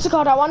besides, what's it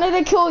called? I wanted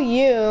to kill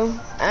you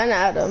and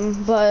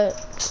Adam, but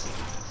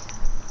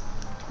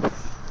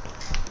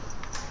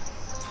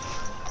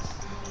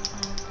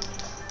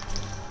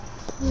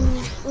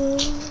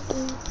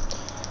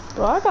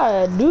bro, I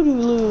got a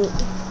doo-doo loot.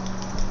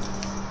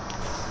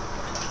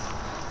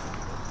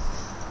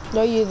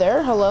 Are you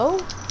there? Hello?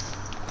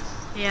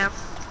 Yeah.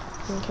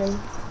 Okay.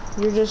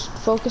 You're just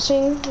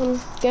focusing, I'm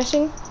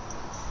guessing?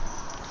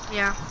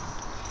 Yeah.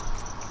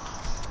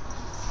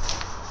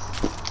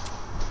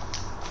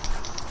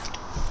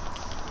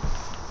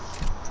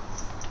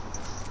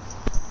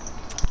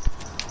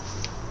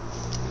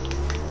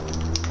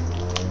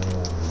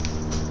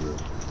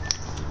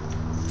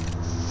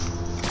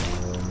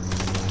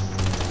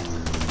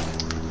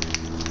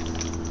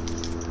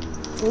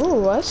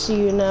 Ooh, I see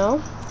you now.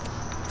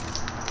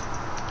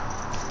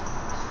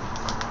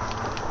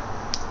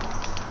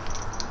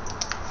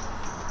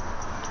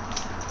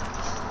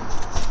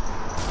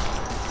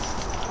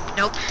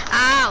 Nope.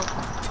 Ow!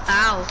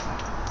 Ow.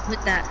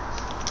 With that.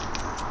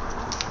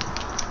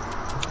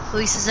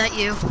 Luis, is that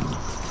you?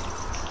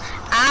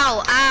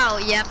 Ow! Ow!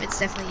 Yep, it's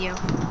definitely you.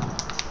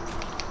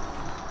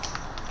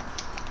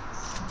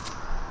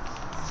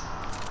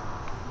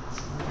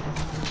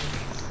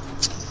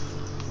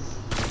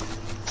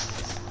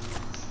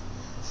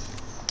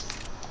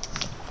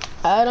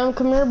 Adam,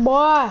 come here,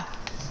 boy.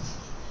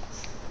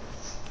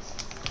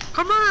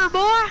 Come here,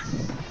 boy!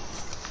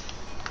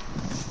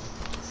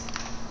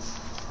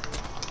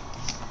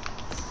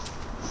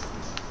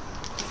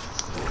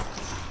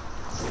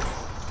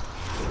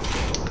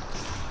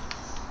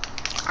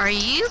 Are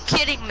you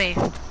kidding me?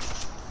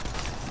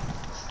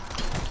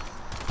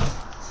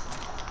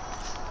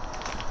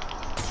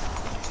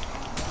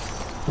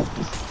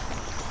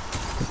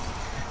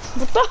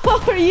 What What the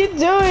hell are you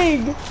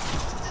doing?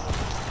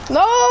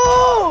 No!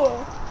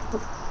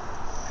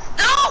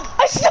 No!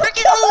 I still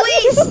Freaking killed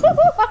Luis! you!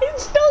 I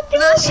still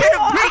killed I was trying to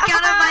you! break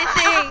out of my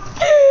thing.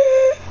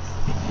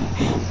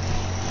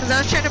 Because I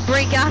was trying to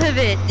break out of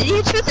it. Did he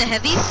hit you with a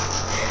heavy?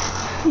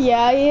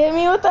 Yeah, he hit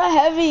me with a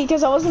heavy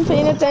because I wasn't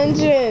paying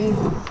attention.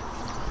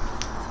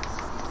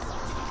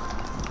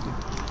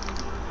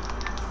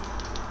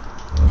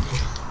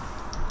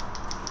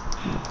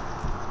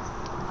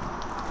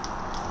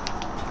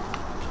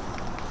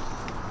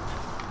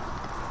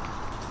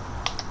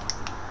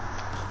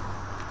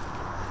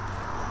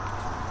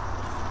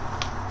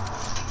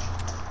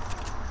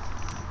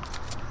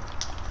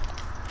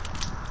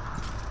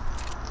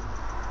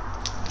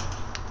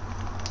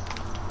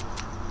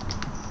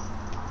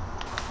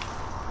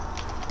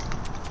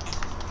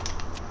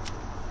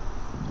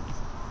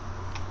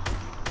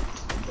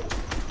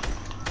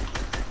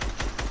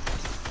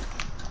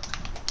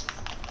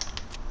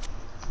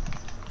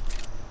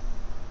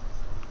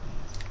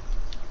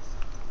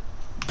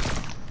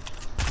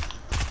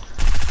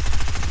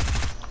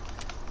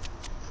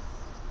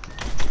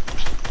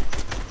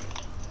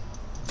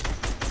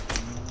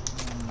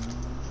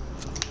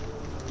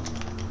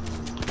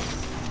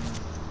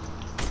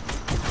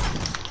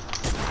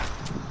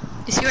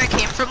 You see where I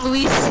came from,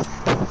 Luis?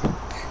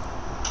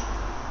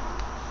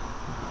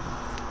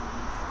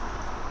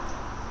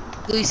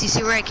 Luis, you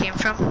see where I came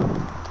from?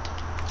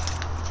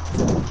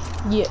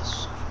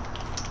 Yes.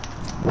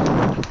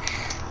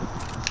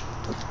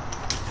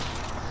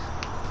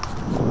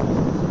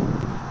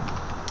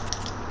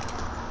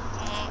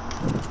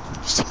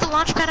 Just take the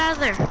launch pad out of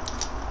there.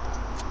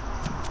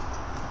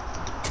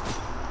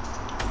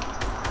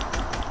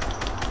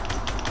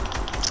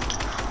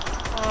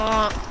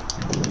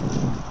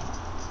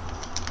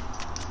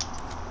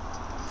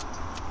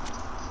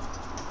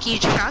 Can you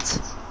hit your shots?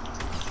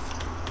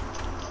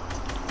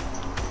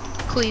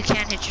 Cool, you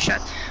can hit your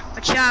shots.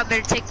 Watch out,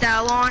 better take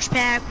that launch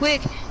pad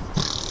quick.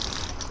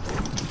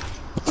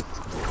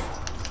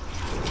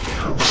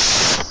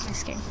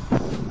 Nice game.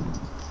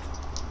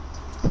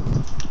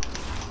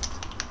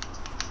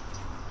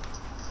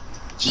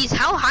 Jeez,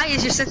 how high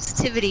is your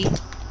sensitivity?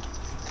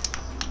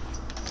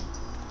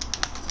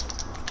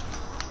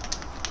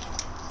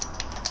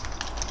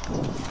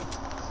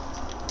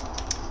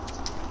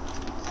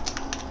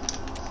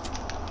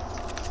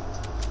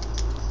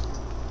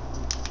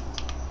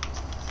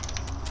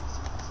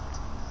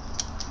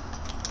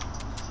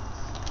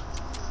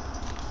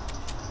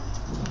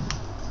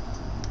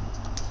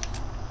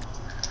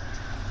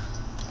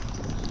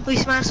 We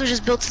might as well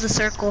just build to the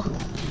circle.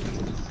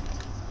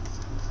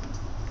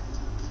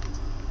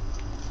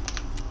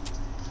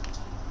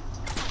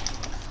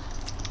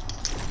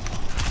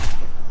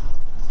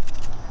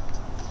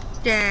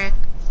 Dang.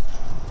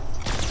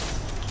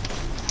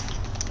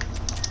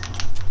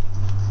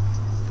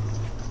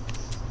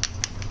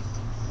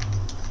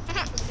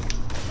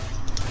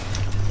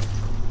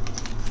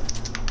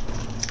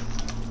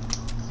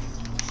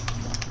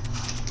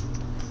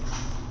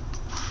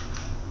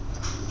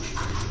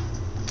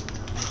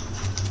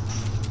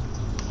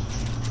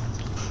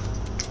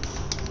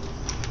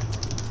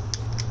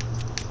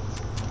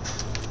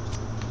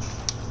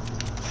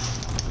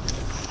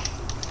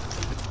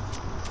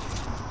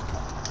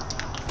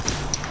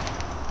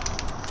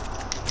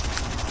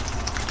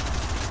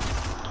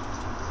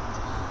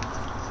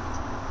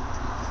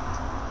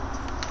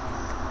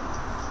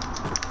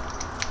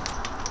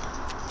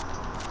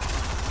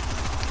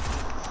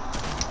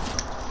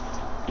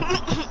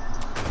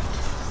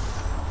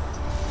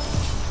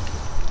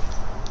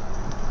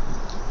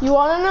 You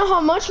wanna know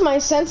how much my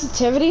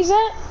sensitivity's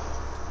at?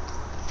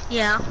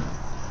 Yeah.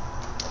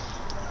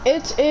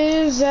 It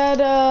is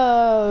at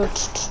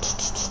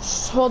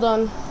hold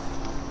on.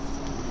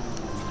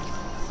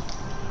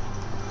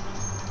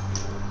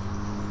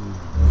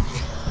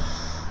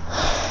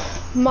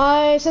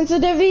 My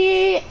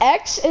sensitivity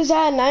X is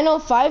at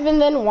 905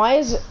 and then Y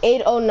is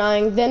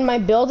 809. Then my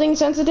building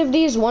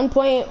sensitivity is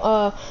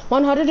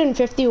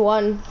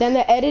 1.151. Then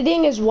the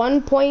editing is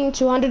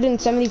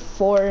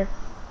 1.274.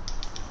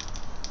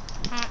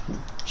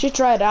 Should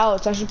try it out.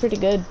 It's actually pretty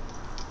good.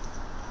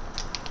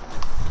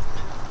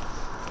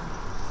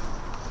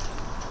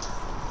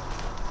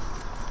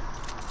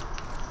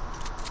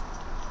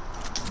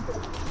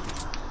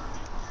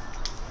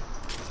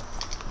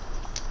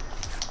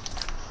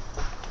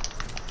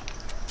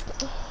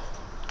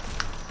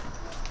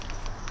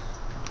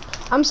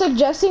 I'm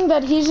suggesting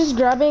that he's just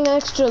grabbing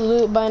extra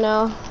loot by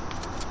now.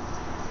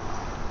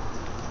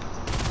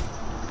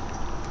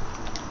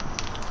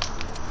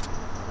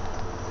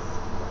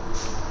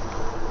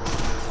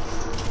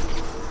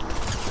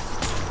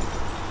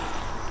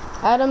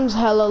 Adam's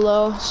hella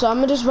low, so I'm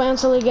gonna just wait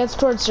until he gets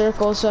towards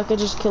circle so I could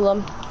just kill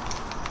him.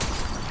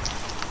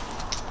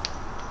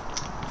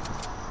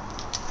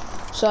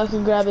 So I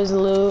could grab his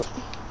loot.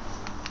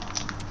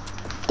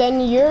 Then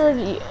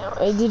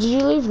did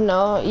you leave?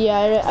 No,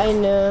 yeah, I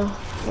know.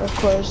 Of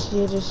course,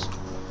 you just.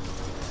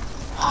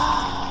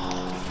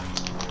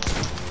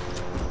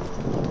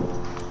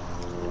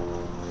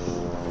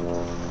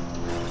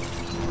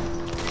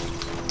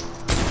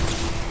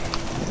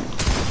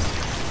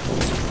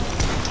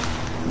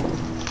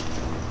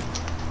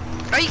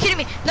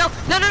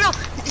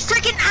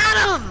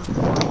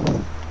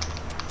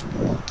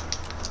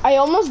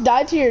 almost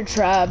died to your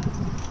trap.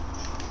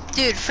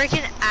 Dude,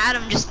 freaking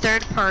Adam just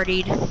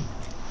third-partied.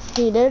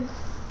 He did?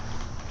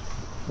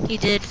 He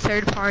did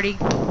third-party.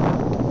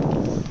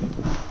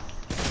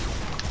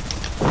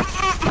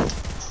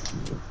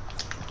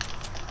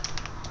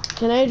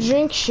 Can I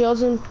drink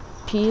shields in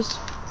peace?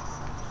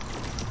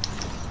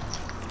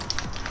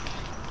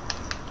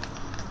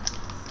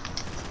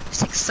 Just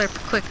take a slurp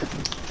quick.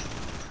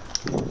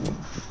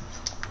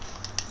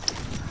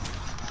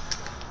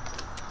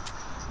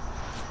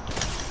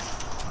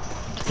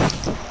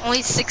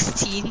 Only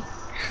 16.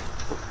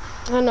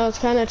 I know, it's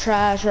kind of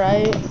trash,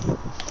 right?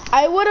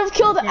 I would have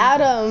killed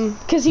Adam,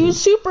 because he was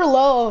super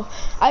low.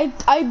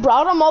 I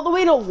brought him all the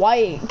way to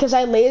white, because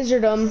I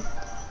lasered him.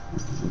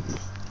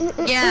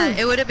 Yeah,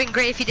 it would have been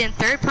great if you didn't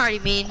third-party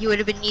me, and he would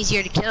have been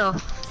easier to kill.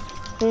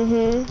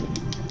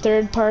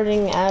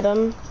 Third-partying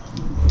Adam.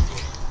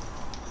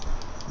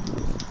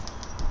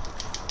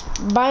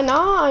 By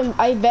now,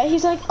 I bet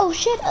he's like, oh,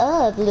 shut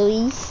up,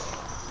 Luis.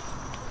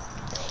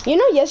 You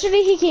know,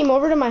 yesterday he came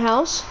over to my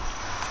house.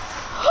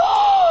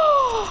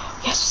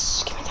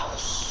 Yes, give me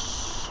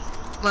those.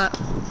 What?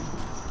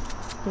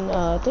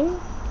 Nothing.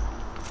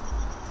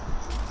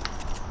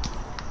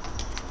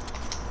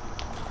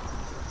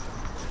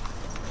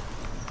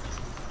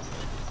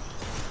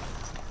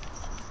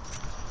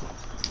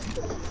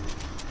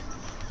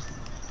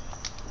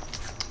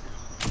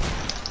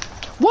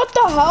 What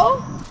the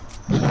hell?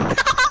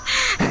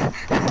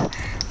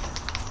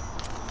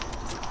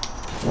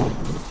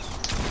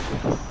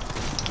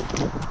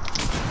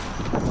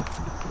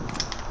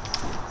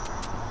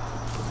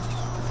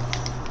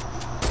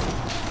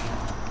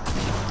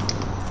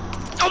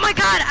 Oh my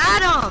god,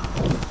 Adam!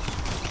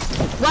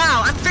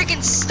 Wow, I'm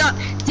freaking stuck.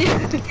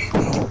 Dude.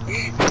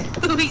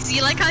 Luis,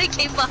 you like how he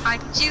came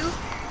behind you?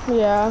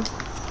 Yeah.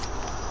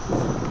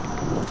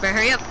 Better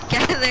hurry up,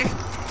 get out of there.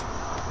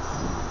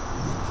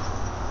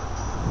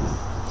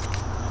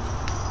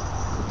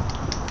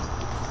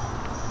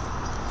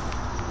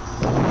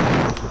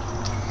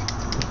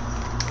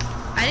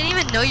 I didn't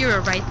even know you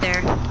were right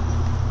there.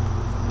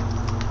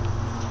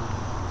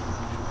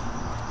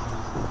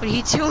 What are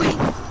you doing?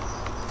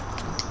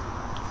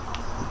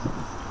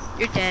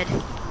 You're dead.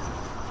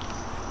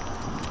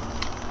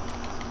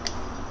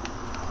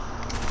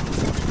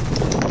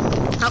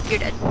 Oh, you're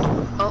dead.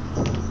 Oh.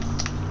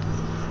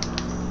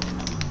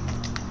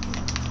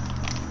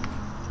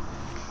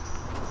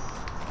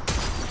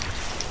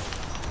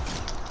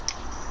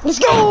 Let's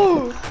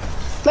go!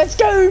 Let's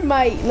go,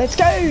 mate! Let's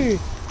go!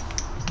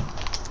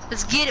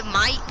 Let's get it,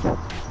 mate.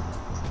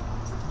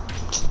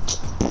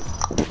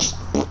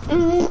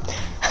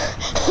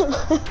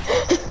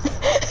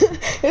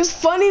 It's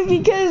funny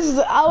because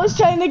I was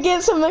trying to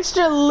get some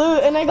extra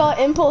loot and I got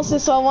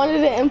impulses, so I wanted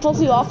to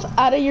impulse you off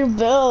out of your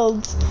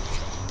builds.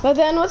 But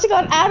then what's it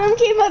called? Adam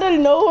came out of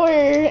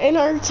nowhere in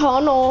our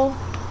tunnel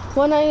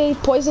when I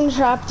poison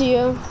trapped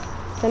you.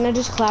 Then I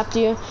just clapped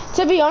you.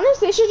 To be honest,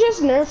 they should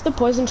just nerf the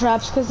poison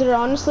traps because they're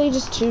honestly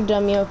just too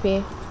dummy OP.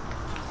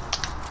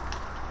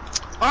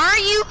 Are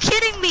you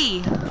kidding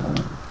me?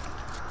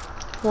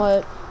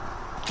 What?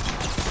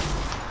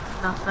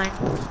 Nothing.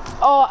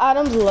 Oh,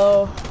 Adam's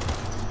low.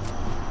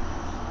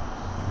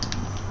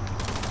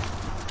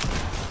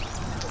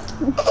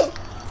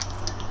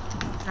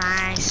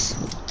 Nice.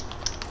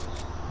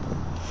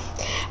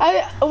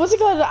 What's it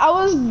called? I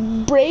was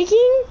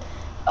breaking,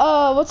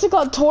 what's it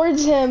called,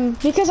 towards him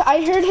because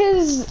I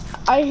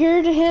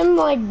heard him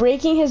like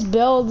breaking his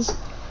builds.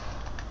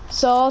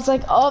 So I was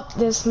like, oh,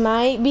 this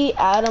might be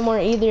Adam or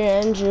either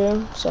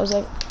Andrew. So I was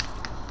like,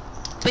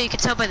 But you can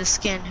tell by the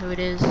skin who it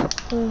is.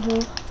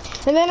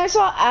 And then I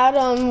saw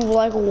Adam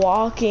like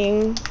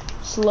walking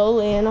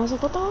slowly, and I was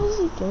like, what the hell is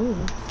he doing?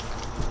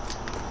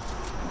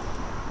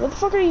 Where the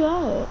fuck are you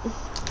at?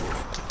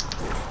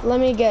 Let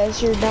me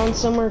guess, you're down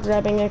somewhere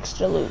grabbing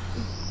extra loot.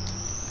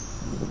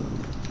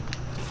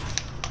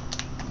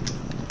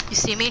 You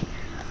see me?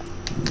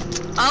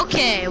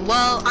 Okay,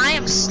 well, I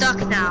am stuck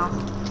now.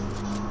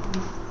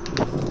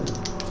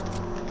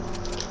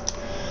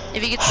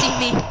 If you could see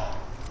me.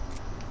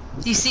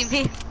 Do you see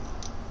me?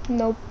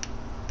 Nope.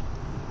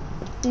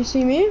 You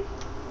see me?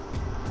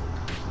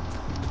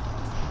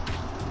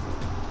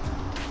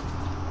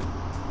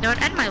 No,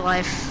 it'd end my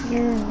life.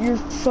 You're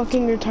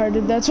fucking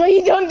retarded. That's why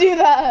you don't do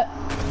that.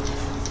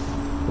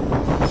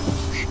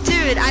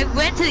 Dude, I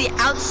went to the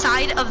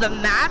outside of the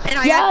map and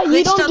I Yeah, got glitched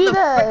you don't on do the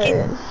that.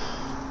 frickin'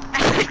 I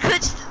got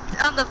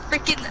glitched on the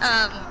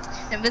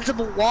freaking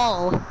invisible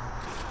wall.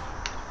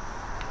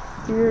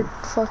 You're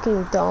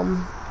fucking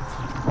dumb.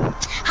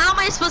 How am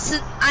I supposed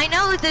to? I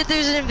know that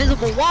there's an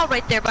invisible wall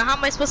right there, but how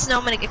am I supposed to know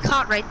I'm gonna get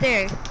caught right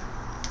there?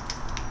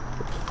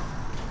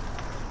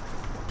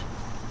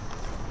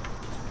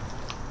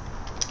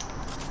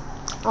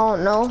 I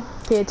don't know.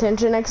 Pay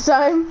attention next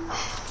time.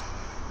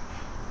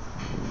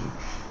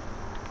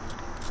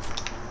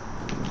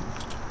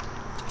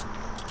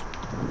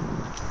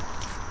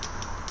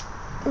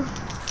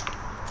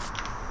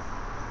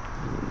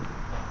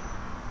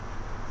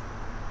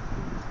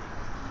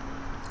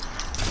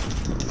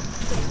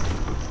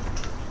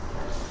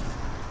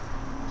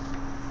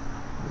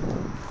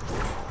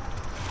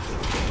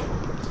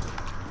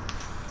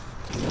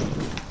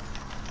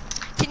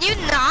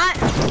 you not?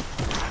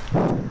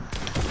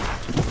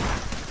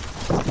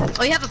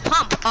 Oh, you have a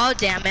pump. Oh,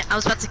 damn it. I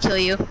was about to kill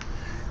you.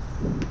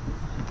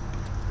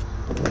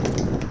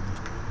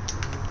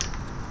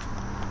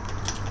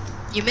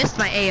 You missed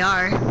my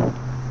AR.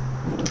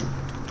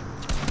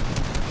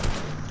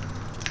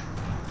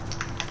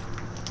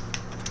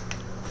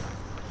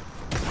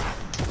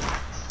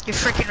 You're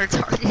freaking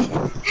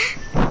retarded.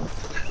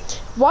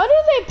 Why do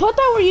they put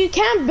that where you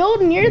can't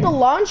build near the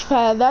launch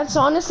pad? That's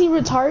honestly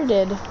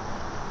retarded.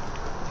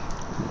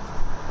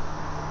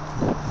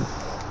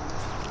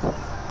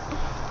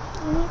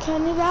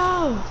 Cut it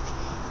out.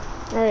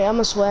 Alright, I'm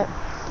a sweat.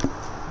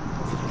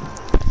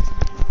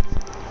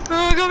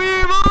 Oh, come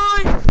here, boy!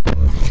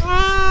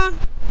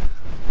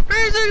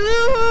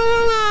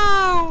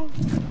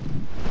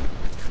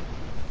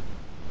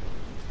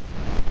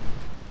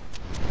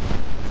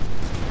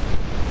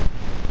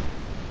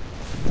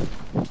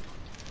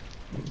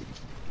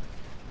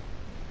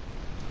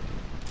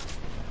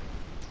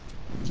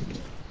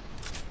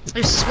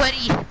 You're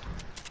sweaty.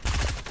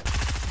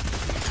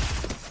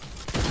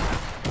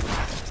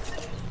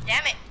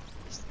 Damn it.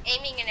 Just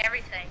aiming and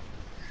everything.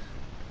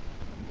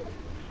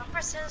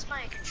 Where says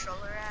my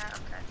controller at?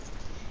 Okay.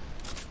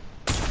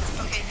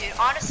 Okay, dude.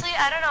 Honestly,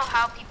 I don't know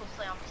how people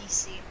play on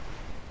PC.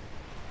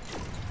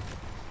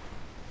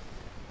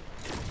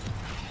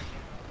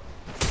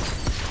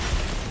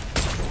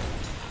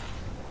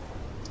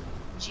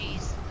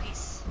 Jeez,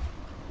 Luis.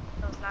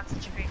 That was not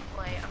such a great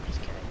play. I'm just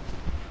kidding.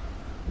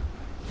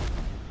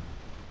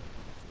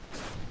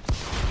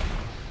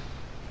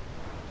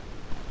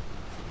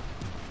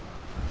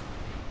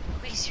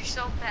 Luis, you're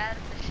so bad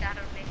at the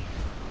shadow nade.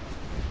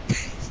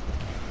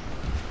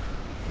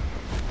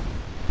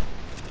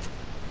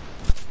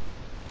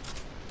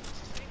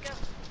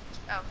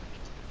 Oh.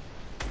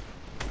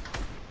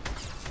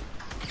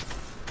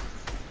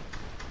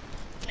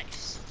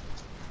 Nice.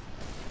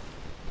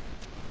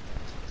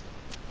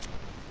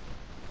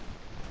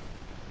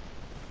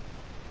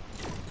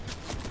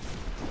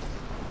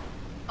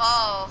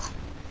 Oh.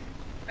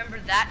 Remember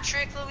that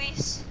trick,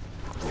 Luis?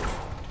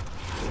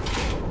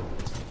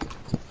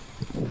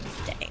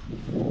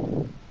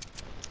 Dang.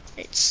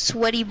 It's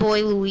sweaty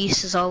boy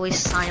Luis is always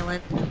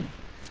silent.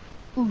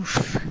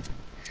 Oof.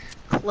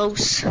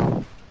 Close.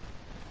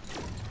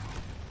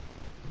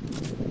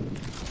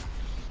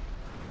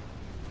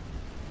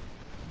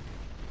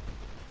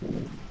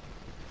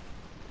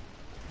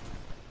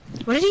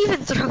 What did he even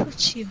throw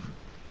at you?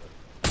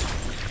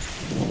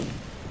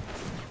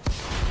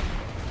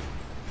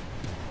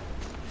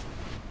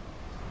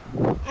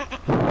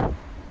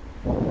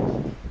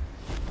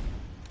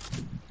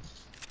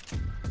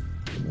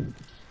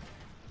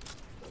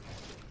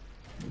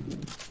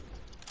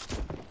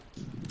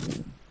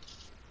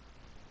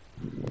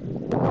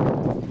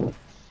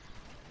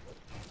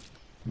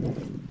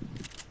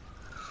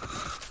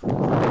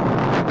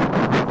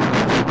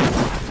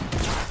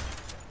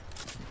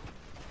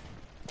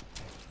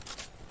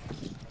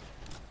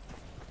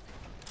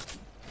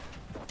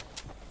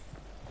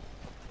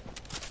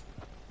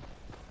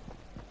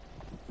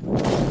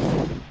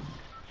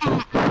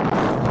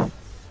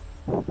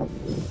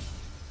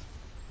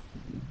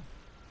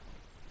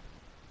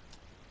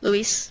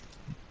 Luis?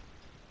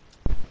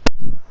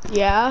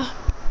 Yeah?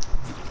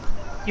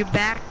 You're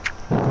back?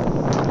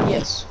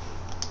 Yes.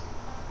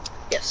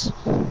 Yes.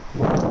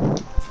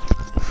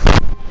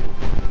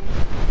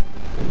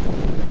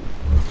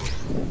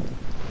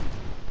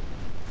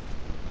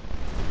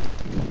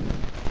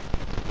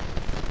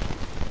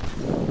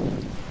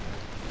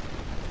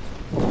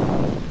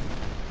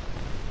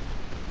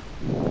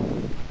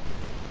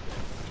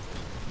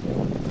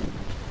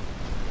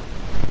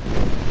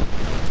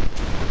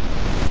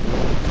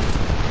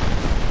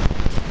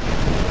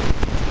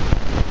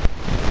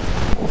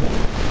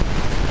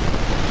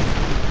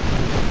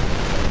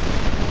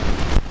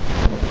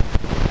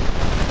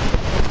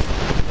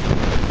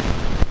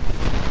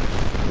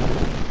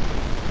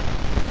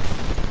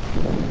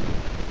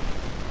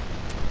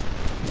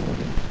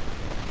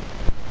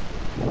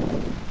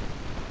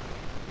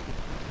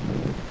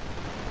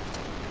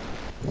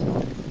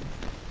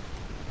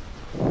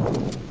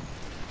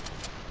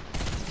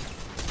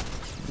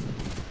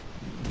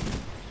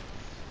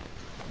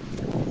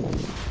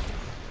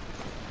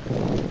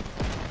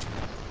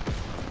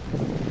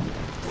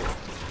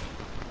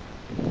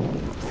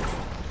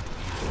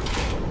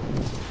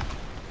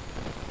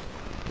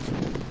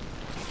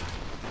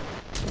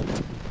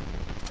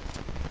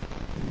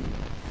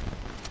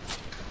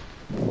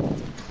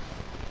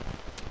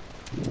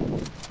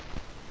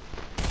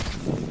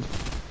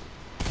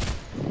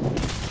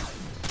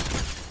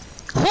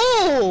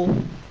 Oh!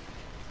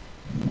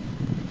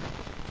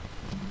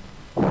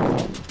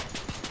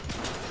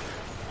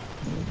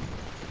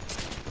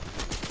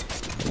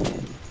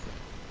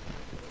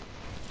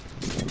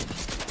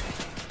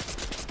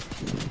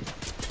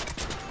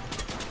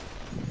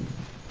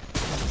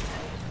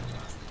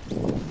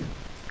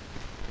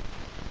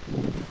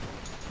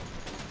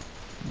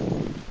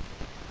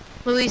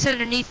 Luis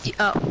underneath you.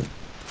 Oh.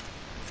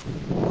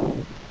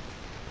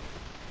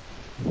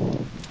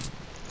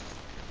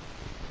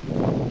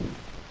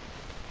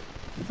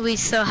 Wait,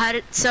 so how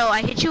did? So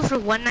I hit you for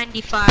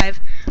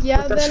 195.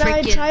 Yeah, with a then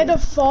I freaking- tried to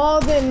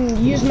fall,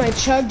 then use my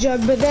chug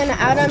jug, but then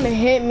Adam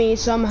hit me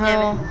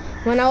somehow.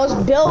 When I was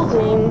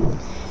building,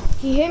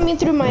 he hit me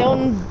through my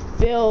own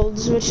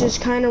builds, which is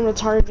kind of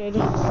retarded.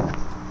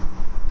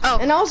 Oh.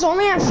 And I was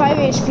only at 5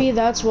 HP,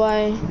 that's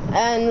why.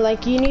 And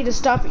like, you need to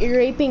stop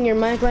ear-raping your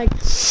mic like...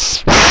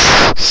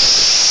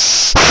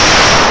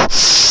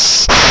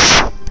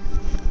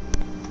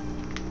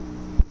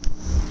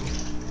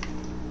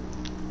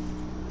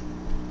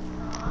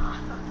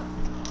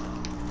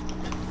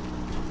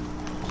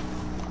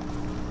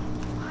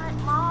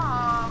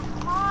 Mom,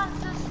 come on,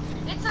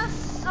 it's a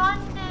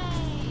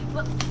Sunday.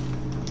 But...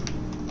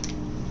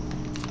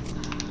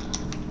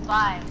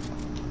 Bye.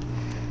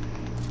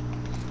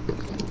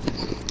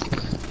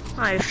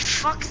 Alright,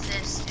 fuck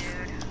this,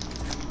 dude.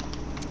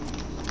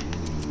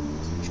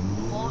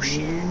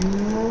 Bullshit.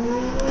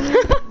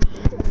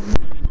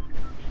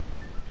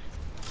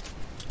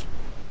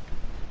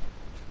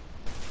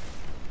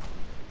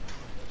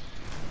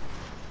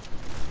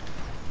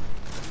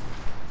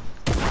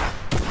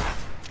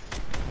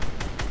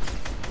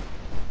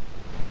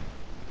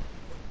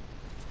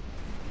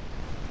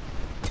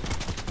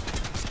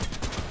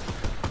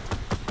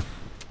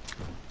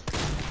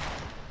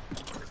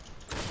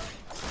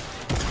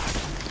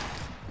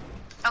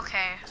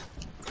 Okay.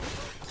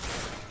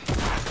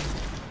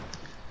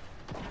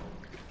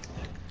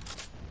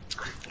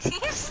 Can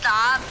you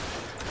stop?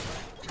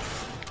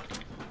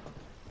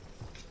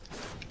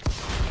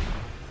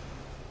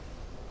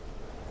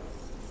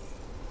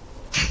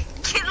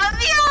 Let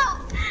me out!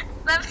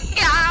 Let me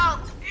out!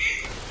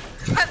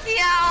 Let me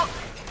out!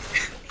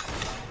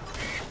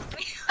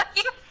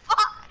 You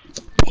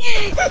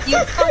fuck! You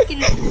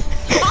fucking